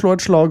må bare slå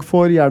et slag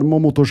for hjelm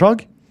og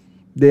motorsag.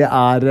 Det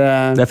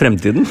er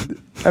fremtiden.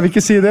 Jeg vil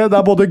ikke si det. Det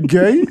er både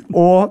gøy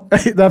og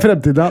det er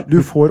fremtiden.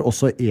 Du får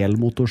også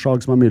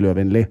elmotorsag som er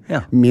miljøvennlig.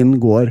 Ja. Min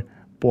går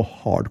på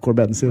hardcore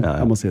bensin.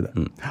 Jeg må si det.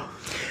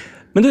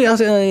 Men du, jeg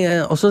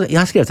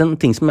har skrevet en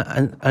ting som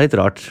er litt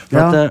rart. For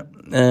at,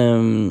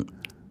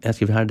 jeg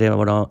skriver her, det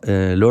var da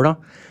lørdag.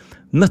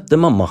 Møtte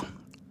mamma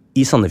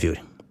i Sandefjord.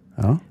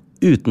 Ja.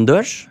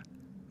 Utendørs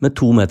med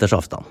 2 meters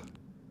avstand.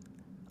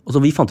 Og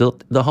så vi fant ut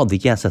at da hadde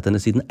ikke jeg sett henne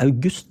siden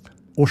august.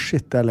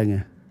 Shit, det er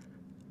lenge.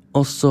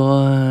 Og så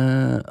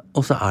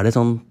er det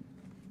sånn,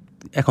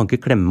 jeg kan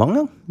ikke klemme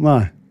engang.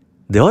 Nei.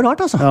 Det var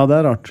rart, altså. Ja, det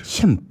er rart.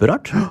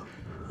 Kjemperart.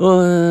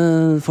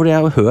 Fordi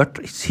jeg har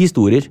hørt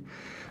historier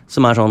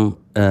som er sånn,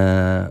 jeg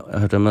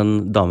har hørt om en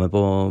dame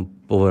på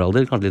vår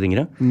alder, kanskje litt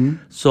yngre,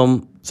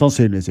 som...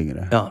 Sannsynligvis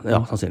yngre.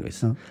 Ja,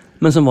 sannsynligvis. Ja.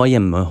 Men som var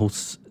hjemme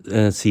hos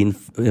sin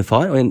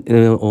far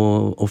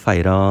og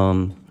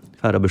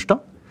feira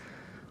bursdag.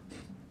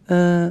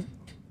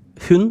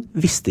 Hun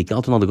visste ikke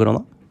at hun hadde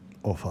korona.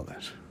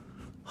 Fader.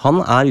 Han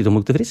er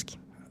uteomlukte frisk.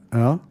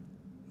 Ja.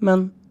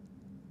 Men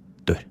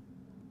dør.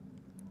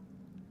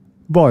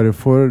 Bare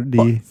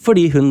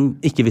fordi hun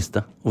ikke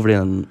visste. Og fordi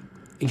hun...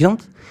 Ikke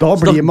sant? Da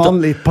blir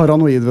man litt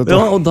paranoid, vet du.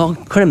 Ja, og da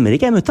klemmer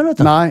ikke jeg mutteren,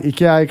 vet du. Nei,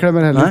 ikke jeg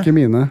klemmer heller ikke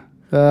mine.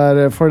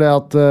 Det er fordi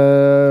at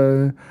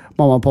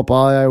mamma og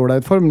pappa, jeg gjorde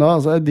det i form da,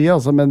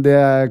 men det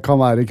kan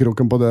være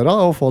kroken på døra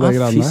å få det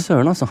greiene. Fy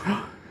søren, altså.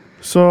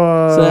 Så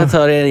jeg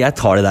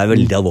tar det der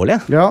veldig alvorlig.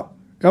 Ja,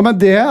 men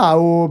det er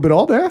jo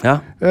bra, det. Ja.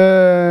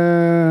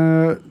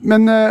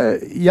 Men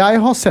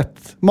jeg har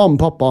sett mamma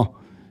og pappa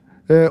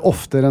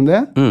oftere enn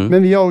det,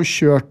 men vi har jo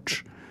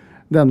kjørt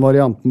den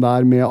varianten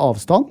der med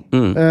avstand.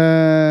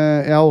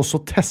 Jeg har også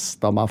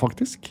testet meg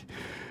faktisk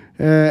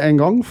en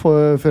gang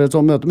for et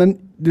sånt møte, men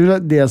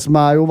det som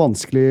er jo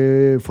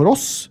vanskelig for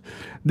oss,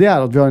 det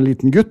er at vi har en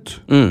liten gutt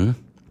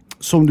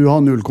som du har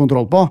null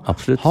kontroll på.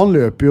 Absolutt. Han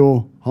løper jo,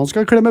 han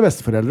skal klemme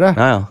besteforeldre.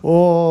 Ja.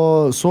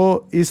 Og så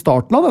i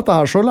starten av dette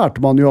her så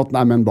lærte man jo at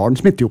nei, men barn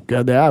smitter jo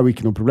ikke, det er jo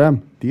ikke noe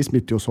problem. De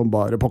smitter jo som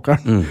bare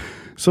pokkeren.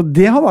 Så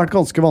det har vært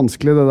ganske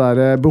vanskelig, det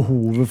der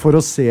behovet for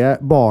å se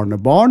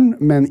barnebarn,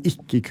 men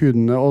ikke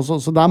kunne,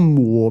 så der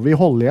må vi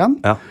holde igjen.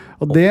 Ja.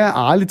 Og det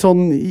er litt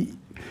sånn,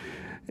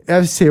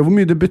 jeg ser hvor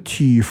mye det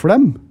betyr for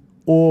dem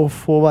å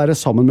få være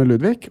sammen med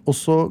Ludvig, og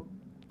så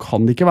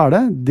kan det ikke være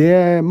det. Det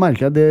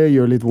merker jeg, det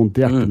gjør litt vondt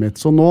i hjertet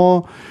mitt. Så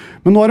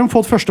men nå har de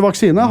fått første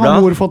vaksine. Har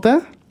mor fått det?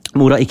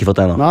 Mor har ikke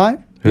fått det ennå. Nei.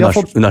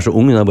 Hun er så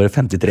ung, hun er bare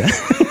 53.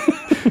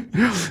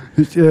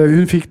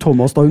 Hun fikk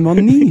Thomas da hun var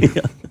 9.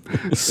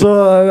 Så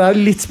det er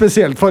litt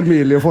spesielt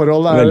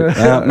familieforhold.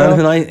 Men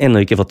hun har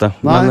ennå ikke fått det.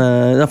 Men,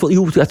 jeg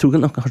tror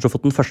hun kanskje har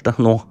fått den første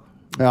nå.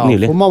 Ja,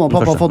 nylig. For mamma og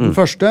pappa har fått den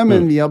første,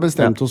 men vi har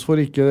bestemt oss for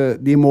ikke,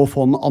 de må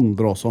få den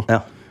andre også.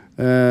 Ja.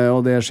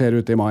 Og det skjer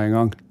ute i mai en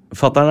gang.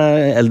 Fatteren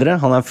er eldre,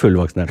 han er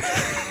fullvaksinert.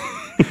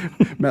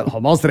 Men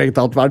han har strengt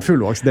tatt vært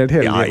fullvaksinert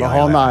hele livet.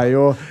 Han er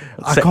jo...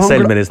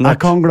 Selvmedisinert. Er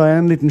ikke han glad i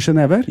en liten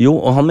genever? Jo,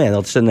 og han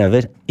mener at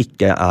genever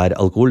ikke er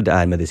alkohol, det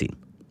er medisin.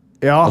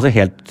 Ja. Altså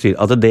helt tydelig,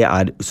 altså det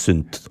er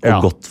sunt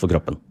og godt for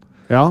kroppen.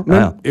 Ja,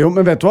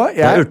 men vet du hva?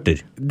 Det er urter.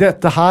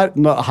 Dette her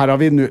har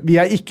vi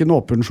er ikke en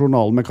åpen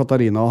journal med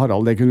Katarina og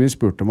Harald, det kunne vi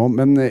spurt dem om,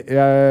 men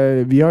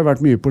vi har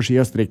vært mye på ski i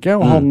Østerrike,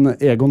 og han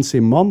Egon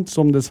Simman,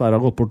 som dessverre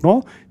har gått bort nå,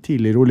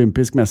 tidligere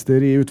olympisk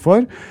mester i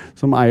utfor,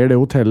 som eier det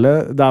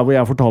hotellet, der hvor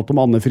jeg fortalte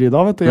om Anne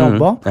Frida, vet du, i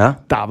Alba.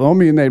 Der var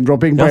mye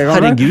name-dropping på en gang.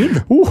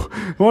 Herregud!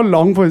 Det var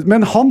lang forrige.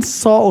 Men han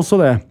sa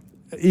også det.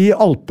 I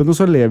Alpene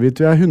så lever vi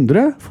til vi er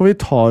 100, for vi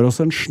tar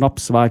oss en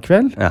snaps hver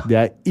kveld. Det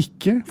er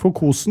ikke for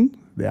kosen.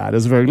 Det er det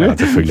selvfølgelig. Ja,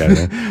 selvfølgelig er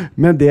det.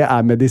 Men det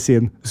er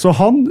medisin. Så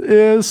han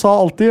sa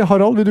alltid,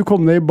 Harald, vil du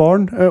komme ned i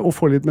baren og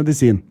få litt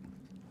medisin?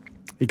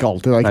 Ikke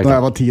alltid, da. Ikke når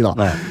jeg var 10 da.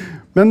 Nei.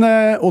 Men,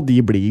 og de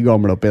blir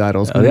gamle oppi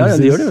der også. Ja,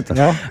 de gjør det, vet du.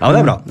 Ja,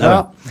 det er bra. Det er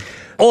bra.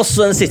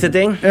 Også en siste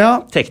ting.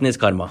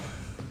 Teknisk karma.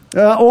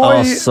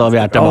 Altså,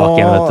 vi er tilbake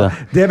igjen, vet du.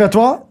 Det vet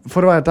du hva?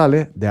 For å være helt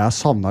ærlig, det har jeg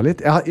savnet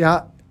litt.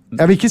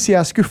 Jeg vil ikke si jeg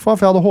er skuffet,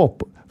 for jeg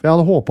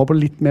hadde håpet på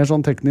litt mer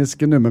sånn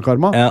teknisk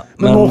nummekarma. Ja,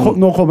 men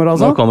nå kommer det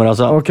altså? Nå kommer det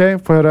altså. Ok,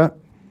 få høre.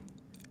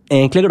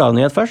 Egentlig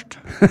gladnyhet først.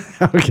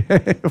 Ok,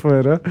 få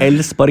høre.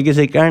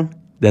 Elsparkesykkelen,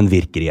 den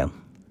virker igjen.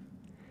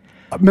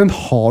 Men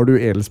har du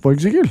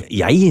elsparkesykkel?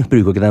 Jeg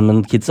bruker ikke den,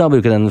 men kidsa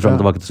bruker den frem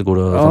og tilbake til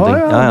skole og sånne ting.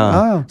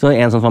 Ja. Så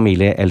en sånn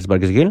familie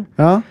elsparkesykkel.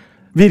 Ja.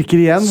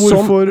 Virker igjen?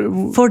 Hvorfor?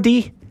 Fordi,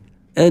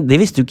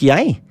 det visste jo ikke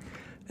jeg.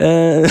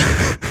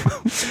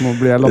 Nå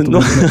blir jeg latt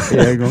opp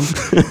med en gang.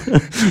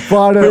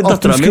 Hva er det?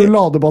 At du skulle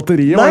lade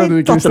batteriet?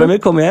 Nei, datteren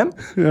min kom hjem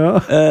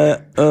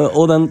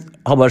og den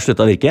har bare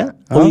sluttet å virke,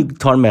 og vi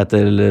tar den med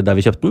til der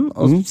vi kjøpte den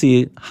og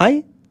sier, hei,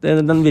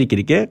 den virker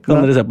ikke,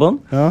 kan dere se på den?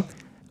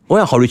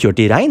 Har du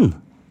kjørt i regn?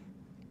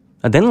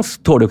 Den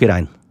tåler jo ikke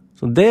regn,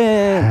 så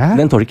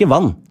den tåler ikke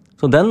vann.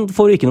 Så den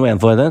får du ikke noe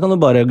igjen for. Den kan du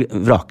bare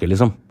vrake,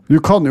 liksom. Du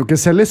kan jo ikke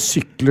selge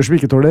sykler som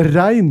ikke tåler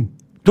regn.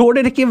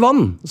 Tåler ikke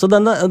vann! Så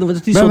den der,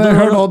 men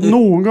hør nå,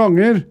 noen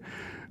ganger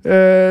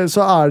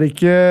så det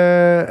ikke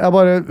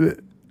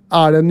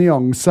det en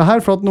nyanse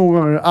her? For at noen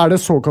ganger det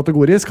så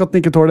kategorisk at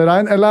den ikke tåler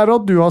regn, eller det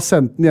at du har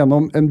sendt den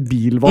gjennom en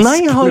bilvask?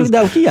 Nei, det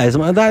jo ikke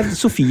jeg det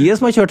Sofie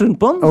som har kjørt rundt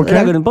på den. Okay.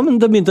 Jeg går rundt på, men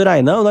det begynte å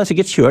regne, og det har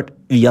sikkert kjørt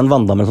via en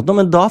vanndam eller sånt,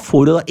 men da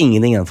får du da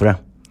ingenting igjen for det.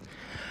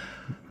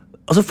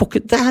 Altså,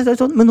 det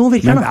sånn, men nå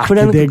virker det. Men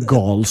ikke det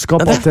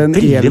galskap at en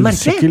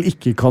elsykkel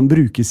ikke kan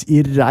brukes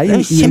i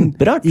regn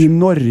i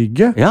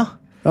Norge? Ja.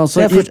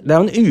 Altså, det jo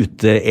en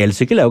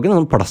ute-elsykkel, det jo ikke en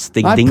sånn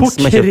plastikkdings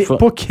som kjøpt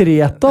for... På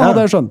Kreta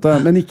hadde jeg skjønt det,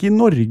 men ikke i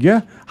Norge.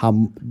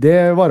 Det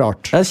var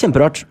rart. Det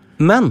kjemperart.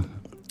 Men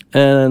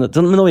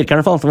nå virker det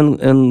i hvert fall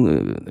en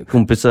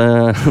kompis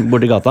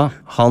borti gata.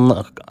 Han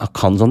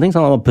kan sånne ting,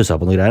 så han har pusset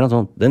på noen greier.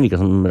 Altså, den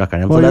virker som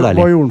rakkeren igjen, så det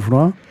deilig. Hva gjorde han for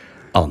noe?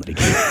 Aner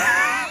ikke.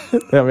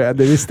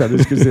 Det visste jeg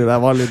du skulle si. Det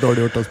var litt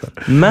dårlig gjort å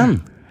spørre. Men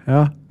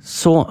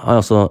så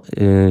har jeg også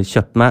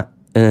kjøpt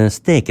meg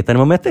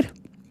steketermometer.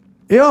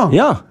 Ja.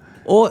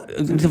 Og,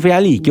 for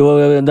jeg liker jo,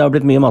 det har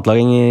blitt mye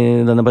matlaging i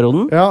denne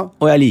perioden,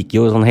 og jeg liker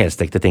jo sånn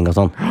helstekte ting og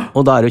sånn.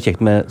 Og da det jo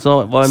kjekt med...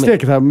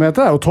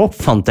 Steketermometer jo topp.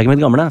 Fant jeg ikke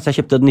mitt gamle, så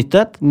jeg kjøpte et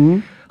nytt et.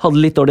 Hadde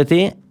litt dårlig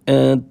tid,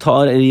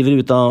 river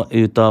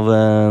ut av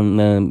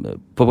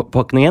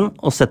pakningen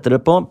og setter det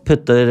på,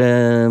 putter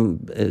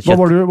Hva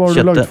var du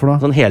laget for da?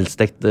 Sånn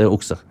helstekt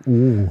okse.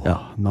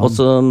 Og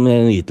så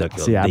med hvitløk.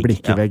 Altså, jeg blir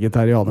ikke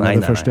vegetarianer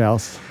med det første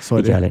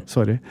jeg,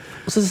 Sorry.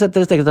 Og så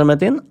setter jeg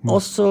steketermometeret inn,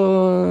 og så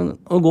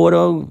går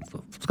og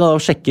skal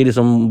sjekke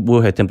liksom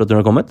hvor høyt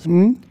temperaturen har kommet.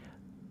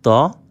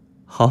 Da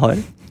har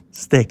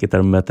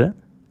steketermometeret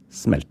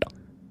smelta.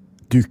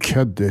 Du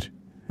kødder.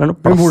 Det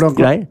noe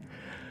plastgreier.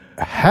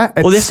 Hæ?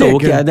 Og det så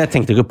ikke jeg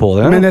tenkte ikke på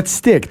det. Men et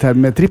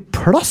steketermometer i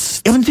plast?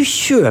 Ja, men du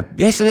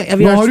kjøper...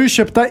 Nå har du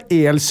kjøpt deg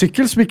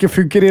elsykkel som ikke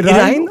funker i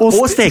regn, og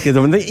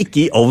steketermometer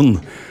ikke i ovn.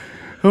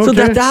 Okay. Så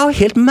dette jo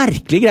helt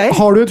merkelige greier.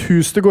 Har du et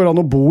hus det går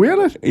an å bo i,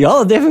 eller? Ja,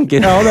 det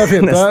funker. Ja, det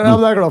fint. Det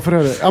jeg glad for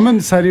å høre. Ja,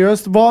 men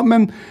seriøst,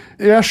 Men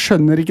jeg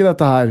skjønner ikke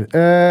dette her.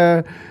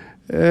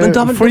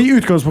 For i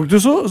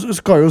utgangspunktet så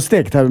skal jo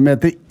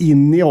steketermometer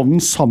inn i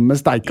ovnen sammen med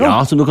steika. Ja,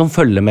 så du kan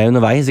følge med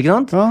underveis, ikke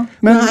sant? Ja,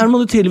 men her må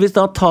du tydeligvis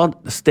da ta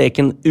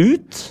steken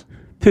ut,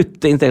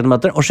 putte inn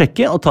steketermometer og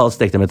sjekke, og ta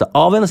steketermometer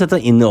av igjen og sette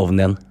den inn i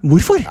ovnen igjen.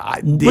 Hvorfor?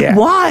 But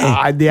why?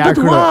 Nei,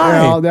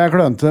 det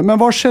klønete. Men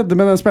hva skjedde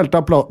med den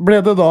smelta plast? Ble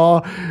det da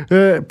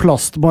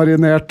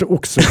plastmarinert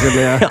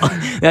oksegelé?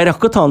 Jeg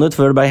rakk å ta den ut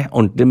før det ble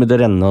ordentlig med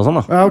det renne og sånn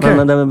da. Ja, okay.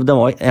 Men jeg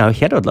jo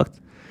helt ødelagt.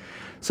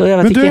 Så jeg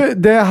vet men du, ikke.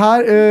 Det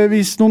her,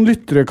 hvis noen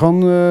lyttere kan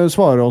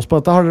svare oss på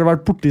dette, har dere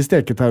vært borti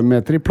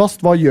steketermometer i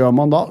plast? Hva gjør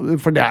man da?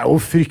 For det jo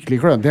fryktelig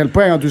klønete. Hele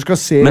poenget at du skal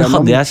se... Men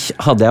hadde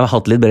jeg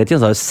hatt litt bedre tid,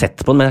 så hadde jeg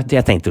sett på den, men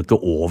jeg tenkte jo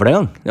ikke over det en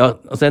gang. Ja,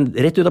 altså,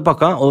 rett ut av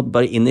pakka, og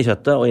bare inn i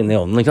kjøttet og inn i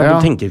ovnen. Ikke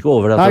sant? Du tenker ikke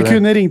over det. Jeg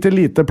kunne ringt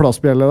en lite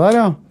plastbjelle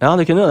der, ja. Ja,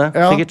 det kunne jo det,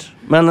 sikkert.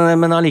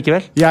 Men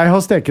allikevel. Jeg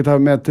har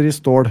steketermometer i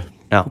stål.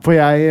 Ja. For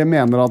jeg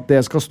mener at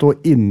det skal stå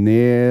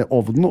inni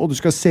ovnen, og du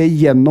skal se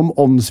gjennom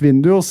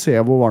ovnsvinduet og se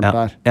hvor varmt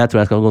det er. Jeg tror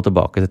jeg skal gå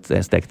tilbake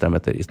til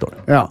steketermometer i stål.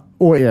 Ja,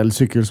 og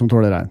elsykkel som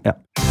tåler regn. Ja.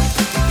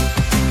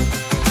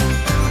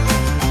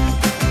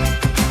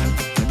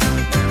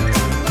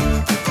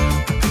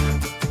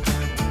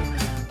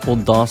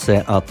 Og da ser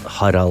jeg at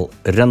Harald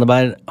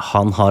Rønneberg,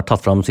 han har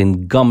tatt fram sin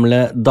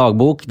gamle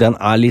dagbok. Den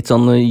litt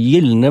sånn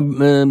gyllene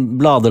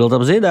blader, holdt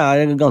jeg på å si.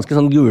 Det ganske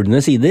sånn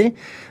gulende sider.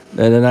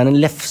 Den en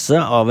lefse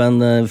av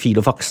en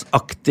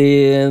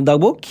filofax-aktig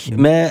dagbok,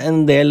 med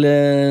en del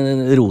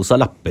rosa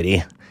lapper i.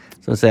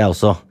 Så ser jeg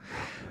også.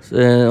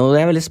 Og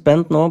jeg veldig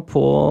spent nå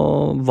på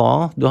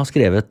hva du har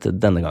skrevet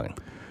denne gangen.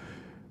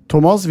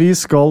 Thomas, vi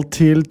skal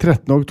til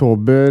 13.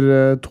 oktober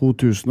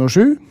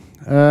 2007.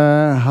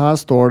 Her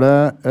står det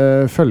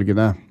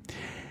følgende.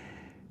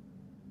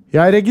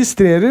 Jeg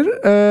registrerer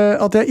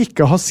at jeg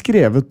ikke har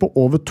skrevet på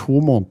over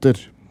 2 måneder.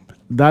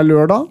 Det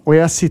lørdag, og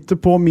jeg sitter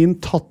på min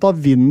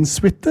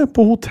tatt-av-vinden-suite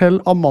på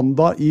Hotell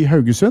Amanda i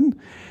Haugesund.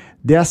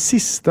 Det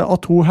siste av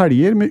 2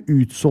 helger med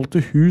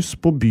utsolgte hus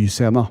på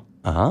Byscena.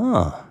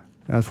 Aha.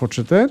 Jeg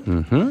fortsetter.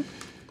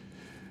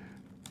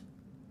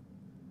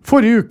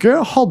 Forrige uke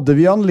hadde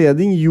vi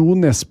anledning Jo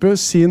Nesbø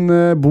sin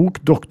bok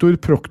Dr.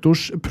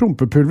 Proktors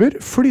prompepulver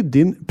flydd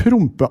inn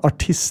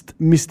prompeartist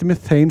Mr.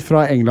 Methane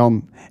fra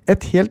England.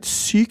 Et helt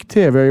sykt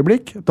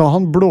TV-øyeblikk da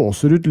han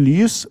blåser ut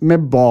lys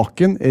med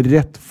baken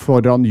rett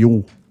foran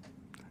Jo.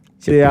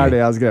 Det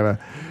det jeg har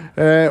skrevet.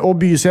 Og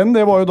Byscenen,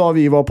 det var jo da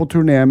vi var på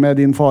turné med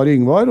din far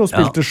Yngvar og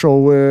spilte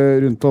show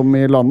rundt om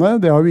i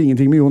landet. Det har jo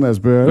ingenting med Jo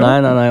Nesbø å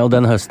gjøre. Nei, og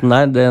den høsten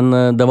der,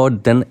 det var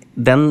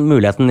den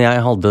muligheten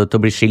jeg hadde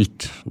til å bli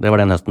skilt. Det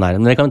var den høsten der.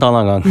 Men det kan vi ta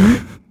en annen gang.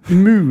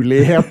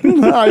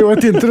 Muligheten jo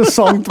et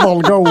interessant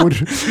valg av ord.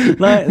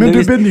 Nei, men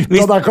du benyttet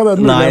deg ikke av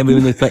den muligheten. Nei, jeg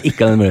benyttet meg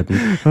ikke av den muligheten.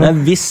 Nei,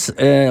 hvis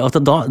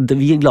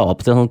vi la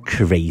opp til en sånn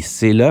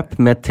crazy løp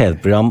med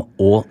TV-program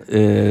og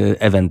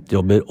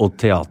eventjobber og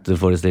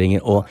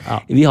teaterforestillinger, og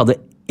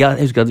jeg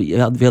husker at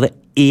vi hadde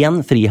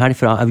 1 frihelg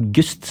fra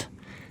august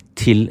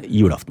til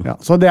julaften. Ja,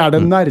 så det det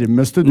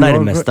nærmeste du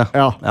Nærmeste.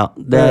 har... Ja,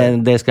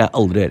 det skal jeg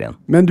aldri gjøre igjen.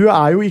 Men du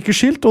jo ikke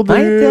skilt, og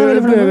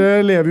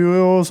dere lever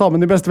jo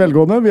sammen i beste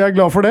velgående. Vi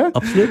glad for det.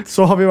 Absolutt.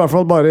 Så har vi i hvert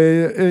fall bare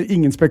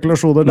ingen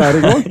spekulasjoner der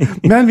i går.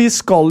 Men vi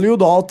skal jo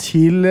da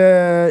til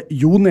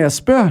Jo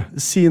Nesbø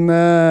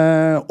sine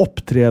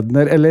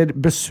opptredener, eller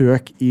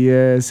besøk i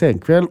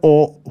Senkveld,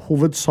 og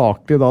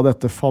hovedsakelig da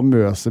dette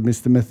famøse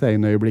Mr.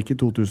 Methane-øyeblikket i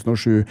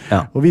 2007.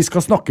 Ja. Og vi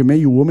skal snakke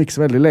med Jo om ikke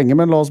så veldig lenge,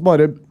 men la oss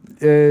bare...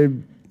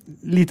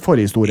 litt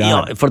forhistorie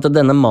her. Ja, for at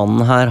denne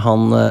mannen her,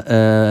 han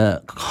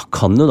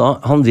kan jo da,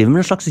 han driver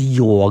med en slags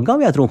yoga,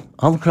 vil jeg tro.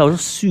 Han klarer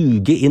å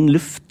suge inn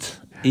luft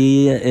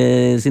i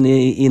sine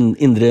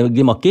indre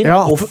gemakker,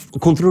 ja, og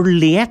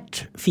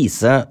kontrollert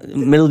fise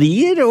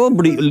melodier, og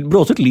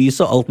blåse ut lys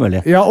og alt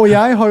mulig. Ja, og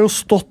jeg har jo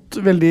stått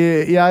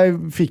jeg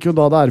fikk jo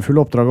da det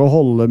ærefulle oppdraget å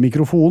holde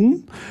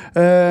mikrofonen,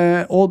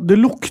 og det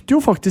lukter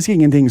jo faktisk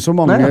ingenting som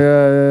mange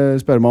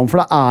spør meg om, for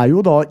det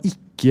jo da ikke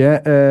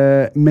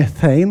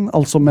methane,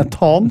 altså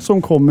metan, som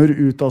kommer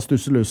ut av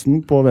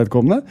stusselussen på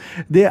vedkommende.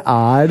 Det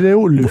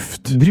jo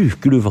luft.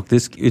 Bruker du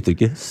faktisk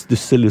uttrykket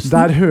stusselussen?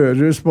 Der hører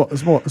du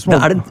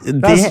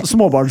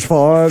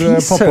småbarnsfar,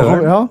 pappa.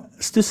 Ja.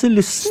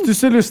 Stusselussen.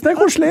 Stusselussen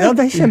koselig. Ja,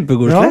 det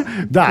kjempekoselig.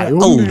 Ja, det jo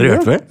aldri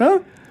hørt før. Ja.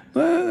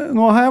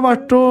 Nå har jeg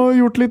vært og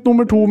gjort litt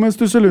nummer 2 med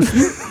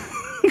stusselussen.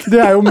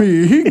 Det jo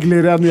mye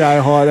hyggeligere enn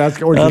jeg har.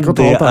 Jeg orker ikke å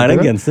ta alt det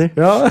en genser.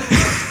 Ja,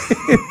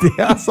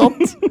 det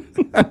sant.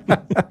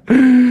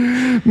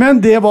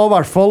 Men det var I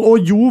hvert fall,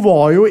 og Jo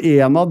var jo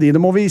en av de, det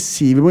må vi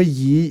si, vi må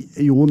gi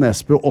Jo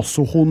Nesbø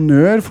også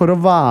honnør for å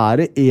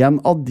være en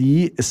av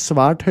de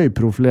svært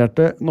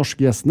høyprofilerte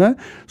norske gjestene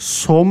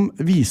som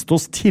viste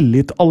oss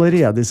tillit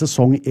allerede I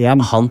sesong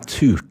 1. Han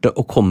turte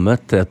å komme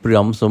til et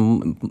program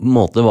som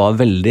måte var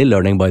veldig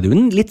learning by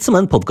doing, litt som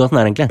en podcast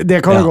egentlig.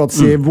 Det kan du godt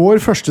si.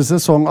 Vår første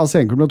sesong av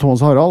Senkveld med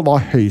Thomas Harald var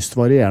høyst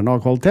varierende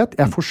av kvalitet.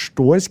 Jeg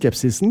forstår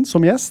skepsisen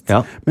som gjest,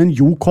 men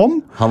Jo kom.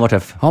 Han var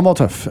tøff. Han var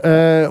tøff.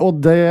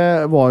 Og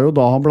det var jo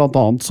da han blant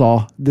annet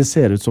sa, det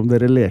ser ut som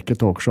dere leker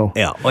talkshow.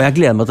 Ja, og jeg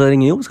gleder meg til å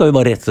ringe Jo. Skal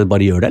vi rett og slett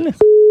bare gjøre det, eller?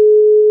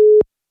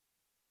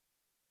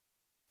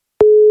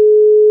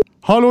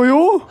 Hallo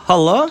Jo!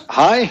 Hallo!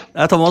 Hei!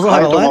 Det Thomas og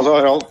Harald. Hei, Thomas og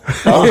Harald.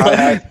 Ja,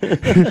 hei.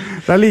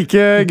 Det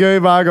like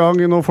gøy hver gang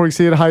når folk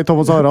sier hei,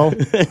 Thomas og Harald.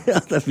 Ja,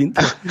 det fint.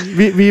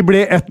 Vi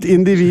ble ett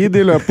individ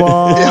I løpet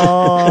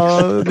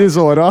av disse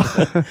åra.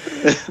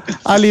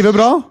 Livet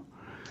bra?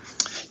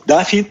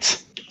 Det fint.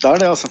 Det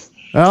det, altså.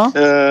 Ja.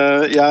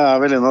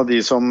 Jeg vel en av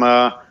de som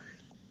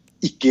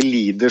ikke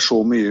lider så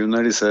mye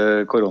under disse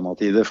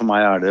koronatider. For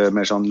meg det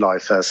mer sånn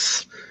life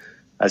as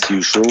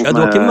usual. Ja,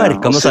 du har ikke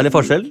merket noe særlig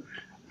forskjell?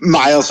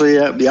 Nei, altså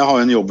jeg har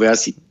jo en jobb hvor jeg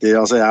sitter,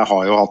 altså jeg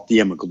har jo hatt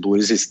hjemmekontor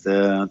de siste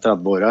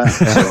 30 årene.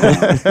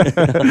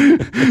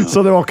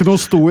 Så det var ikke noen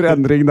stor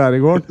endring der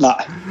I går?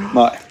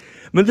 Nei.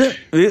 Men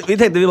vi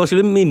tenkte vi bare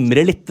skulle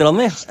mimre litt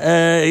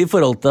I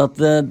forhold til at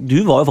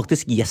du var jo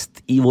faktisk gjest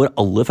I vår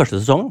aller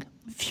første sesong.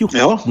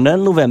 14.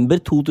 november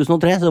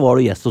 2003 så var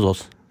du gjest hos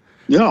oss.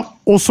 Ja.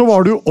 Og så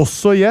var du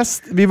også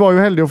gjest, vi var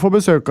jo heldige å få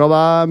besøk av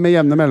deg med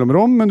jevne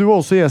mellomrom, men du var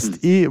også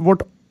gjest I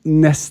vårt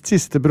nest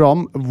siste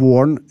program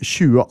våren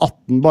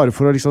 2018, bare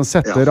for å liksom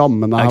sette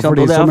rammene her for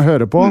de som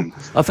hører på.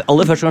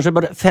 Aller først kanskje,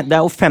 det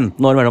jo 15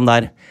 år mellom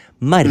der.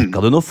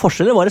 Merket du noe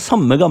forskjell, eller var det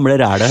samme gamle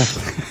ræle?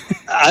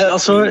 Nei,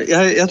 altså,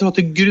 jeg tror at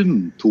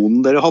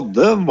grunntonen dere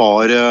hadde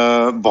var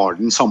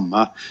den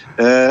samme.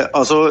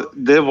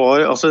 Det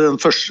var,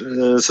 den første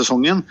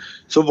sesongen,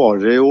 så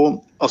var dere jo,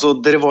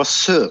 dere var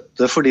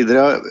søte fordi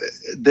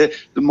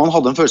man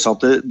hadde en følelse av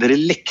at dere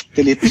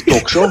lekte litt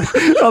talkshow.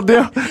 Ja,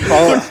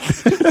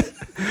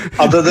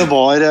 det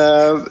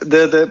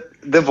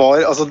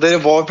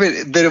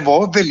dere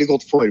var veldig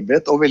godt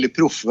forberedt og veldig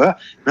proffe,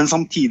 men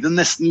samtidig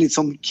nesten litt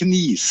sånn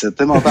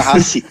knisete med at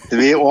her sitter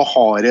vi og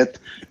har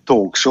et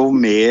talkshow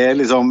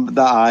med, liksom,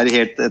 det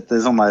helt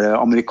etter sånn der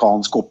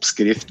amerikansk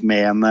oppskrift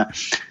med en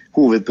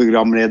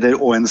hovedprogramleder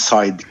og en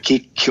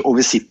sidekick, og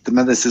vi sitter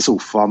med disse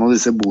sofaene og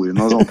disse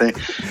bordene og sånne ting.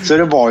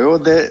 Så det var jo,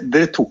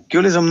 dere tok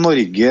jo liksom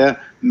Norge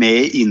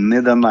med inn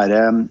I den der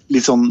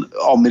litt sånn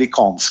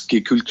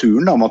amerikanske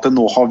kulturen, da, om at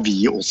nå har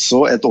vi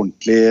også et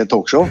ordentlig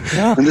talkshow.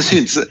 Ja. Men det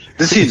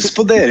syns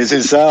på dere,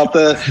 synes jeg,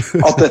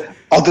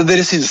 at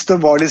dere synes det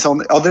var litt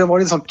sånn, dere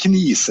var litt sånn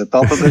knisete,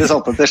 at dere sa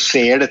at det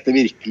skjer dette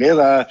virkelig.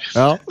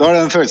 Det var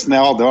den følelsen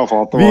jeg hadde I hvert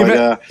fall. At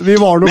det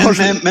var,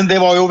 men det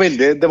var jo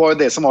det var jo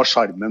det som var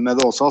skjermen med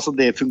det også, altså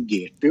det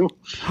fungerte jo.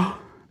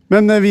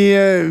 Men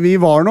vi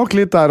var nok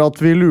litt der at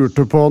vi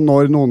lurte på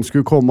når noen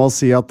skulle komme og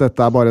si at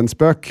dette bare en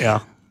spøk. Ja.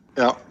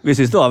 Vi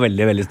synes det var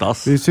veldig, veldig stas.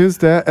 Vi synes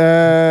det.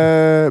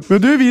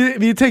 Men du,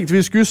 vi tenkte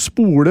vi skulle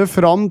spole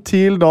fram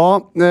til da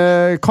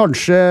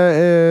kanskje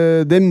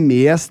det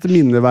mest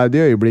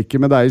minneverdige øyeblikket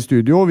med deg I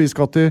studio. Vi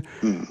skal til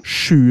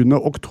 7.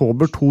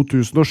 oktober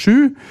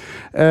 2007.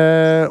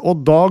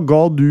 Og da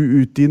ga du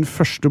ut din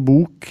første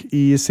bok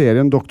I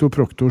serien Dr.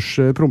 Proktors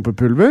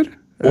prompepulver.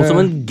 Og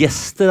som en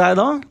gest til deg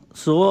da,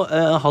 så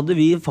hadde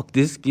vi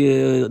faktisk,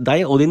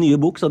 deg og din nye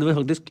bok, så hadde vi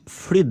faktisk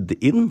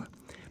flydd inn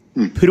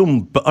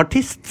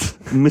prompeartist.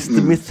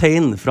 Mr.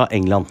 Methane fra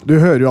England. Du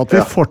hører jo at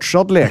vi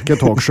fortsatt leker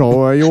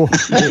talkshow, jo.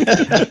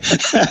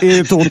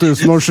 I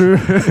 2007.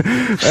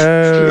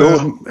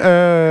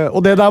 Og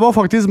det der var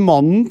faktisk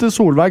mannen til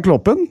Solveig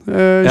Kloppen.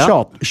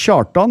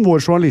 Kjartan, vår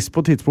journalist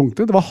på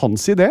tidspunktet. Det var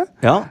hans idé.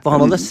 Ja, for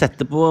han hadde sett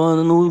det på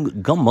noe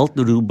gammelt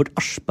Robert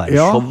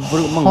Aschberg-show for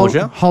mange år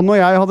siden. Han og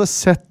jeg hadde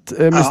sett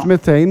Mr.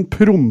 Methane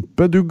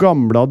prompe Du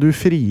gamla, du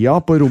fria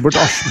på Robert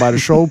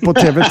Aschberg-show på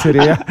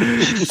TV3.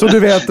 Så du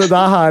vet, det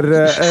her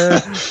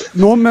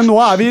men nå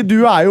du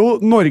jo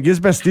Norges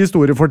beste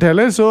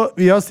historieforteller, så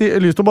vi har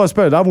lyst til å bare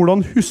spørre deg,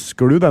 hvordan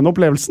husker du den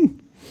opplevelsen?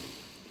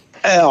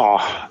 Ja,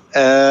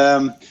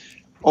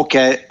 ok,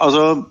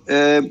 altså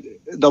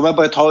da må jeg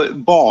bare ta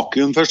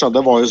bakgrunnen først.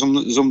 Det var jo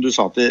som du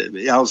sa,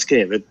 jeg har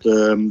skrevet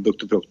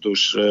Dr.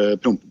 Proktors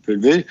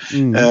prompepulver,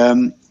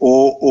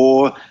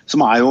 og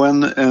som jo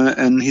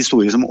en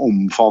historie som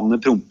omfavner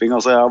promping.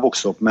 Altså jeg har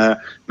vokst opp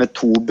med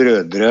to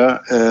brødre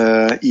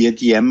i et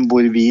hjem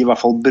hvor vi, i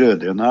hvert fall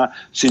brødrene,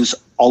 synes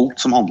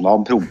alt som handlet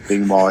om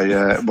promping var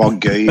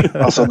gøy.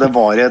 Altså det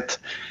var jo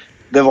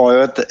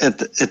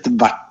et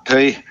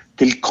verktøy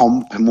til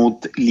kamp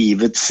mot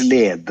livets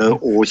lede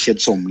og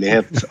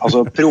kjedsommelighet.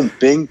 Altså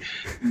promping,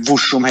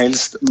 hvor som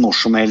helst, når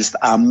som helst,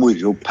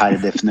 moro per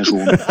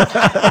definisjon.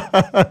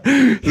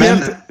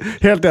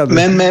 Helt enig.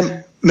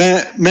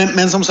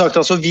 Men som sagt,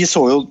 altså, vi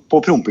så jo på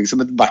promping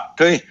som et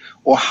verktøy,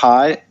 og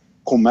her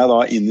kommer jeg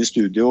da inn i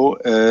studio,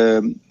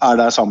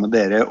 der sammen med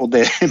dere, og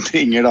dere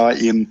bringer da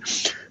inn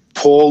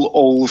Paul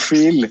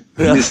Oldfield,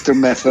 Mr.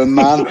 Method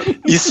Man,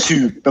 i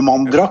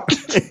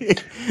Superman-drakt.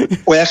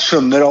 Og jeg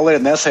skjønner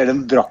allerede, når jeg ser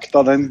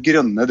den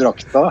grønne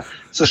drakta,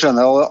 så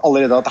skjønner jeg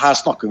allerede at her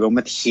snakker vi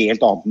om et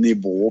helt annet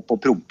nivå på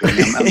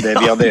prompingen enn det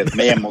vi har drevet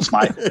med hjemme hos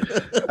meg.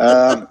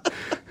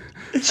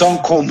 Så han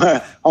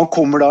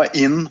kommer da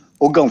inn,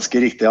 og ganske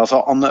riktig, altså,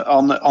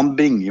 han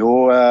bringer jo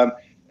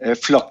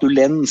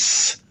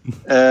flatulens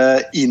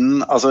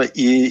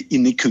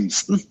inn i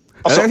kunsten.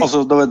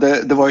 Altså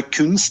det var jo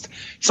kunst,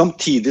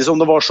 samtidig som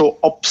det var så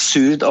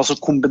absurd, altså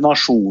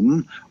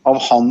kombinasjonen av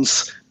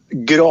hans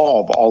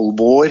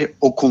gravalvor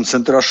og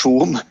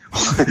konsentrasjon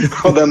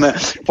og denne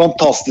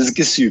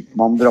fantastiske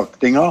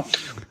Superman-draktinga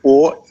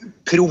og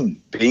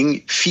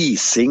promping,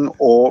 fising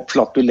og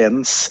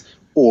flatulens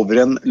over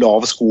en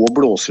lav sko og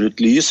blåser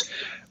ut lys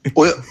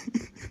og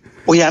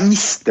jeg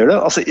mister det,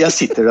 altså jeg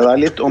sitter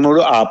der litt, og når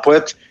du på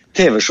et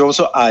TV-show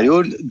så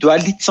du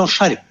litt sånn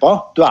skjerpa,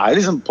 du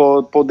liksom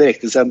på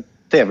direktesendt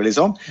TV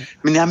liksom,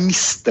 men jeg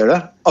mister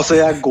det, altså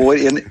jeg går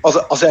inn,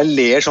 altså jeg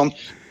ler sånn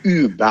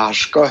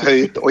ubehersket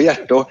høyt og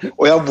hjertet,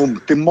 og jeg har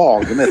vondt i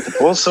magen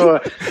etterpå, så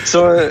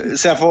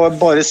jeg får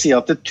bare si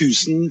at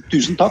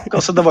tusen takk,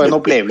 altså det var en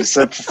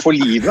opplevelse for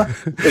livet,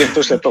 rett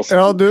og slett også.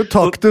 Ja, du,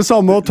 takk det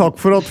samme, og takk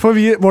for at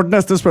vårt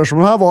neste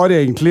spørsmål her var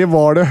egentlig,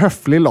 var det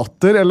høflig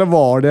latter, eller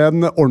var det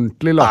en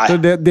ordentlig latter?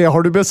 Det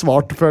har du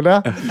besvart, føler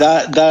jeg.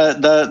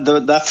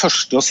 Det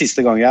første og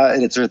siste gang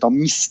jeg rett og slett har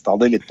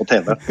mistet det litt på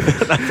TV. Det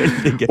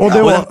veldig gøy.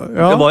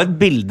 Det var et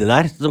bilde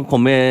der, som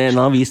kom i en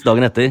avis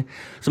dagen etter,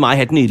 som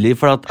helt nydelig,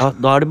 for at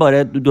da det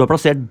bare, du har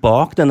plassert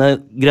bak denne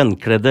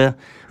grønnkledde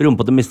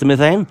rumpa til Mr.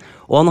 Methane,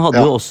 og han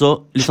hadde jo også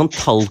litt sånn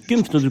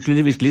talkum, så du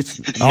kunne virkelig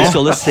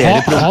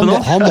visualisere prompen.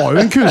 Han var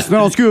jo en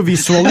kunstner, han skulle jo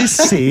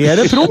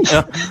visualisere promp.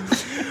 Ja.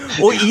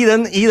 Og i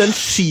den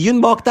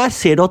skyen bak der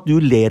ser du at du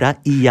ler deg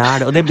i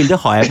hjel, og det bildet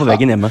har jeg på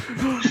veggen hjemme.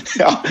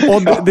 Ja.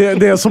 Og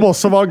det som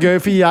også var gøy,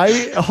 for jeg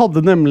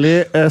hadde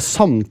nemlig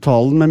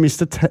samtalen med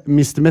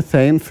Mr.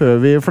 Methane før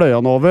vi fløy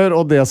han over,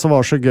 og det som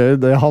var så gøy,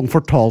 det han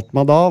fortalte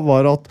meg da,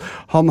 var at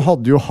han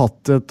hadde jo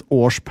hatt et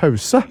års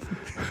pause,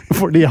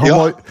 fordi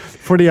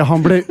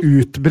han ble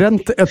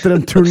utbrent etter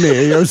en turné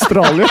i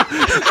Australia.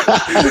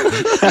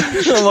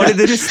 Det var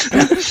litt rusten.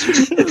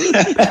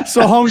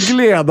 Så han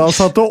gledet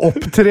seg til å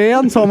opptre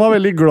igjen, så han var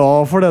veldig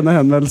glad for denne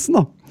henvendelsen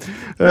da.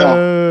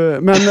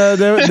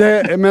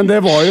 Men det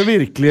var jo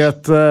virkelig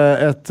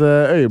et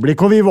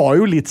øyeblikk, og vi var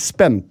jo litt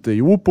spente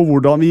jo på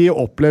hvordan vi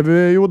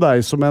opplever jo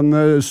deg som en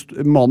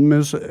mann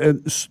med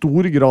en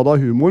stor grad av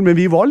humor, men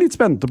vi var litt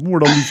spente på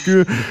hvordan du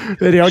skulle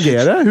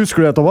reagere.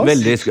 Husker du det, Thomas?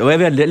 Veldig, og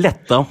jeg veldig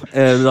letta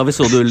da vi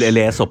så du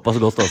le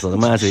såpass godt, altså,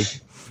 det må jeg si.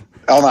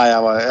 Ja, nei,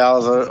 jeg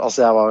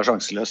var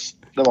sjanseløs.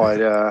 Det var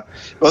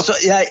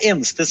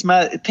eneste som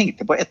jeg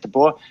tenkte på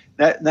etterpå,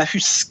 når jeg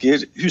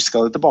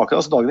husker det tilbake,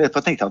 altså dagen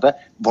etterpå, tenkte jeg at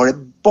var det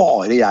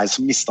bare jeg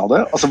som mistet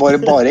det? Altså var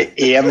det bare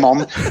en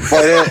mann,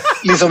 bare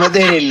liksom et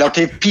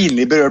relativt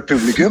pinlig berørt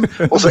publikum,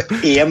 og så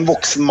en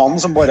voksen mann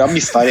som bare har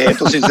mistet det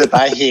helt og synes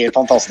dette helt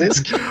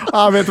fantastisk?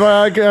 Ja, vet du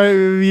hva,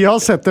 vi har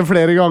sett det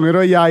flere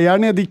ganger, og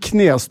jeg nede i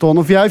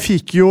knestående, for jeg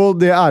fikk jo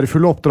det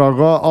ærefulle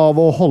oppdraget av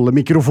å holde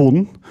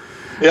mikrofonen.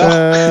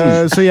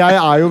 Så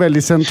jeg jo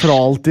veldig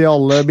sentralt I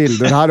alle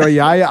bilder her, og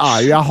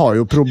jeg har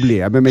jo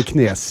problemer med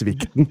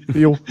knesvikten.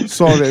 Jo,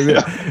 så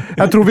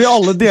jeg tror vi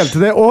alle delte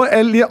det. Og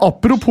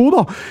apropos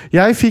da,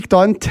 jeg fikk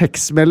da en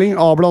tekstmelding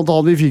av blant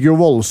annet, vi fikk jo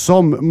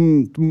voldsom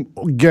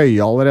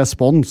gøyal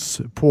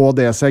respons på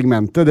det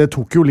segmentet. Det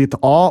tok jo litt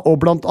av, og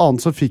blant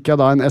annet så fikk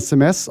jeg da en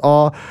SMS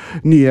av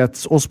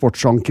nyhets- og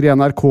sportsanker I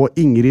NRK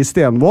Ingrid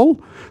Stenvold,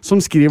 som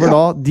skriver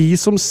da, de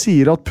som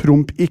sier at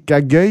promp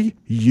ikke gøy,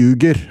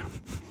 ljuger.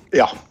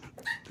 Ja,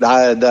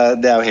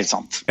 det jo helt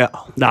sant. Ja,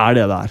 det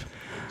det der.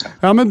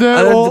 Ja, men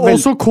og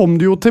så kom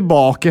det jo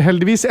tilbake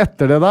heldigvis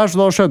etter det der, så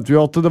da skjønte vi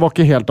jo at det var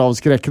ikke helt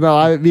avskrekkende.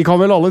 Nei, vi kan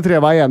vel alle tre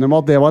være enige om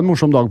at det var en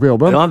morsom dag på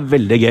jobben? Det var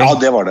veldig gøy. Ja,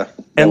 det var det.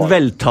 En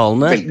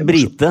veltalende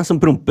brite som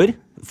promper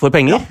for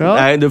penger. Ja.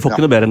 Nei, du får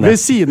ikke noe bedre enn det. Ved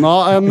siden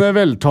av en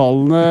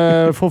veltalende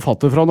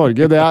forfatter fra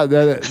Norge,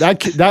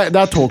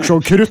 det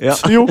talkshow-krutt,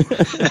 jo.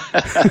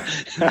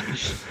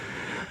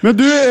 Men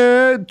du,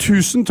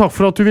 tusen takk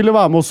for at du ville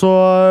være med oss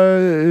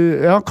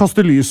og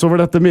kaste lys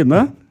over dette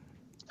minnet.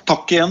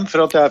 Takk igjen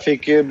for at jeg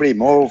fikk bli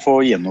med og få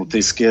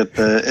gjenoppdiske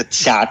et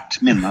kjært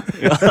minne.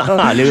 Ja,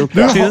 herlig gjort.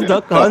 Tusen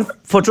takk. Ha en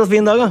fortsatt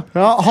fin dag, da.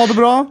 Ja, ha det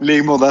bra.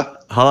 Like måte.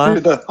 Ha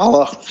det. Ha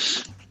det.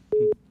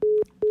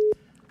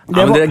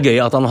 Ja, men det gøy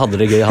at han hadde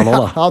det gøy, han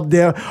også, da.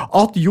 Ja,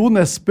 at Jo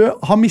Nesbø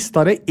har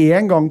mistet det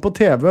en gang på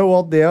TV, og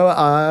at det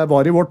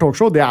var I vårt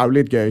talkshow, det jo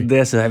litt gøy.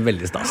 Det synes jeg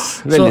veldig stas.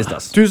 Veldig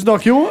stas. Tusen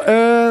takk, Jo.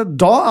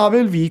 Da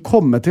vel vi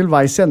kommet til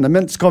veis ende,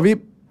 men skal vi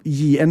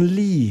gi en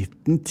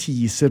liten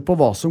teaser på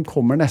hva som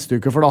kommer neste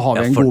uke, for da har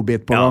vi en god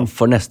bit på gang. Ja,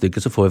 for neste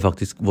uke så får vi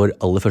faktisk vår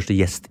aller første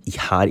gjest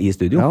her I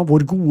studio. Ja,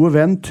 vår gode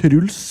venn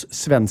Truls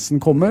Svendsen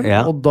kommer,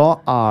 og da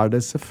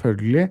det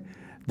selvfølgelig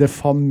det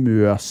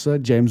famøse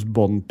James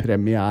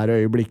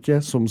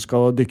Bond-premiereøyeblikket som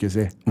skal dykkes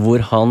I.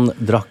 Hvor han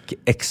drakk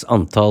x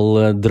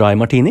antall dry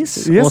martinis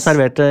og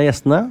serverte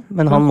gjestene,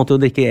 men han måtte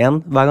jo drikke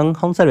en hver gang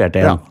han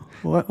serverte en.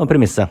 Og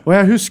premisset. Og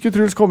jeg husker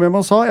Truls kom hjem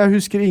og sa, jeg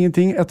husker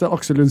ingenting etter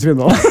Aksel Lund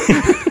Svindal.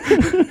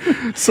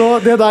 Så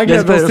det der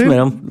gleder vi oss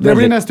til. Det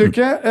blir neste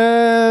uke.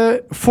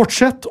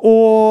 Fortsett å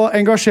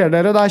engasjere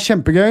dere, det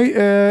kjempegøy.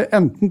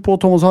 Enten på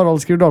Thomas og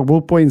Harald skriver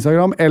dagbok på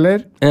Instagram,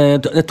 eller...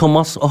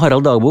 Thomas og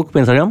Harald dagbok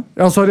på Instagram.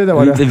 Ja, sorry, det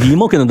var det. Vi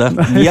må kunne det.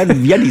 Vi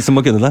de som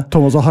må kunne det.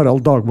 Thomas og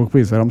Harald dagbok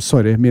på Instagram,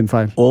 sorry, min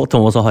feil. Og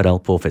Thomas og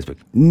Harald på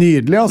Facebook.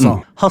 Nydelig, altså.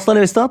 Hasta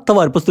la vista, ta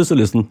vare på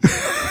stusselysten.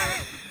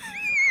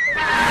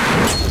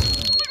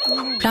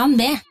 Plan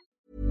B.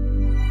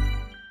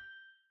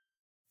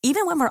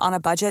 Even when we're on a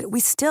budget, we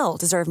still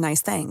deserve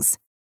nice things.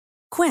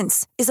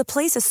 Quince is a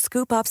place to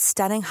scoop up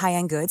stunning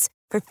high-end goods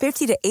for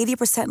 50 to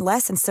 80%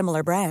 less than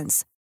similar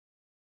brands.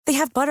 They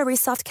have buttery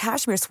soft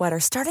cashmere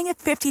sweaters starting at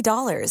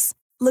 $50,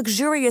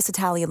 luxurious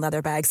Italian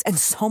leather bags, and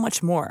so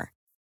much more.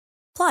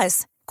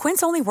 Plus,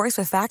 Quince only works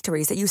with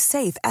factories that use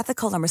safe,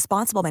 ethical, and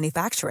responsible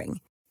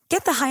manufacturing.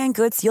 Get the high-end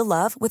goods you'll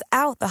love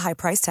without the high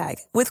price tag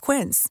with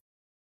Quince.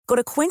 Go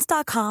to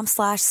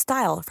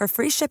quince.com/style for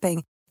free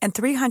shipping and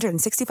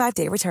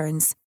 365-day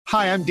returns.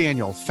 Hi, I'm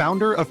Daniel,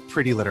 founder of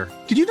Pretty Litter.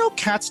 Did you know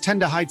cats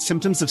tend to hide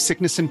symptoms of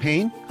sickness and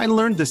pain? I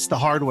learned this the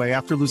hard way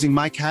after losing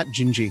my cat,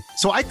 Gingy.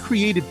 So I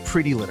created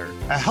Pretty Litter,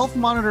 a health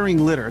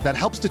monitoring litter that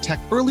helps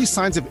detect early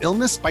signs of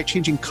illness by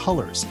changing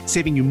colors,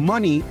 saving you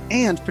money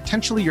and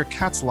potentially your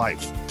cat's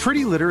life.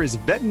 Pretty Litter is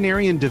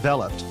veterinarian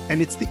developed,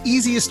 and it's the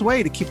easiest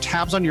way to keep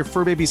tabs on your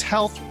fur baby's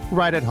health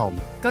right at home.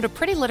 Go to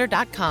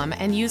prettylitter.com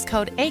and use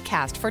code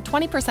ACAST for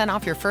 20%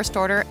 off your first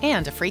order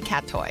and a free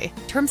cat toy.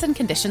 Terms and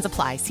conditions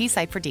apply. See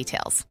site for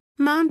details.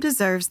 Mom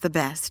deserves the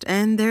best,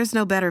 and there's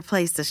no better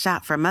place to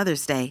shop for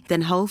Mother's Day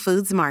than Whole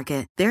Foods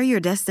Market. They're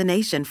your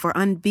destination for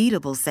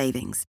unbeatable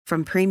savings,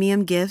 from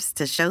premium gifts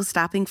to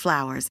show-stopping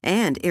flowers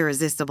and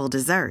irresistible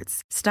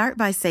desserts. Start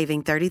by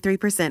saving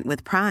 33%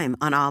 with Prime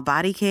on all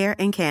body care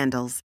and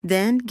candles.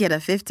 Then get a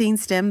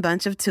 15-stem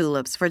bunch of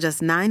tulips for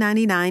just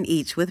 $9.99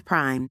 each with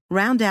Prime.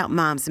 Round out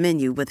Mom's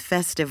menu with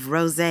festive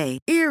rosé,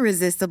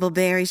 irresistible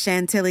berry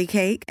chantilly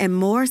cake, and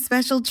more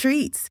special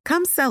treats.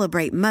 Come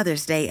celebrate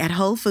Mother's Day at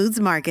Whole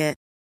Foods Market.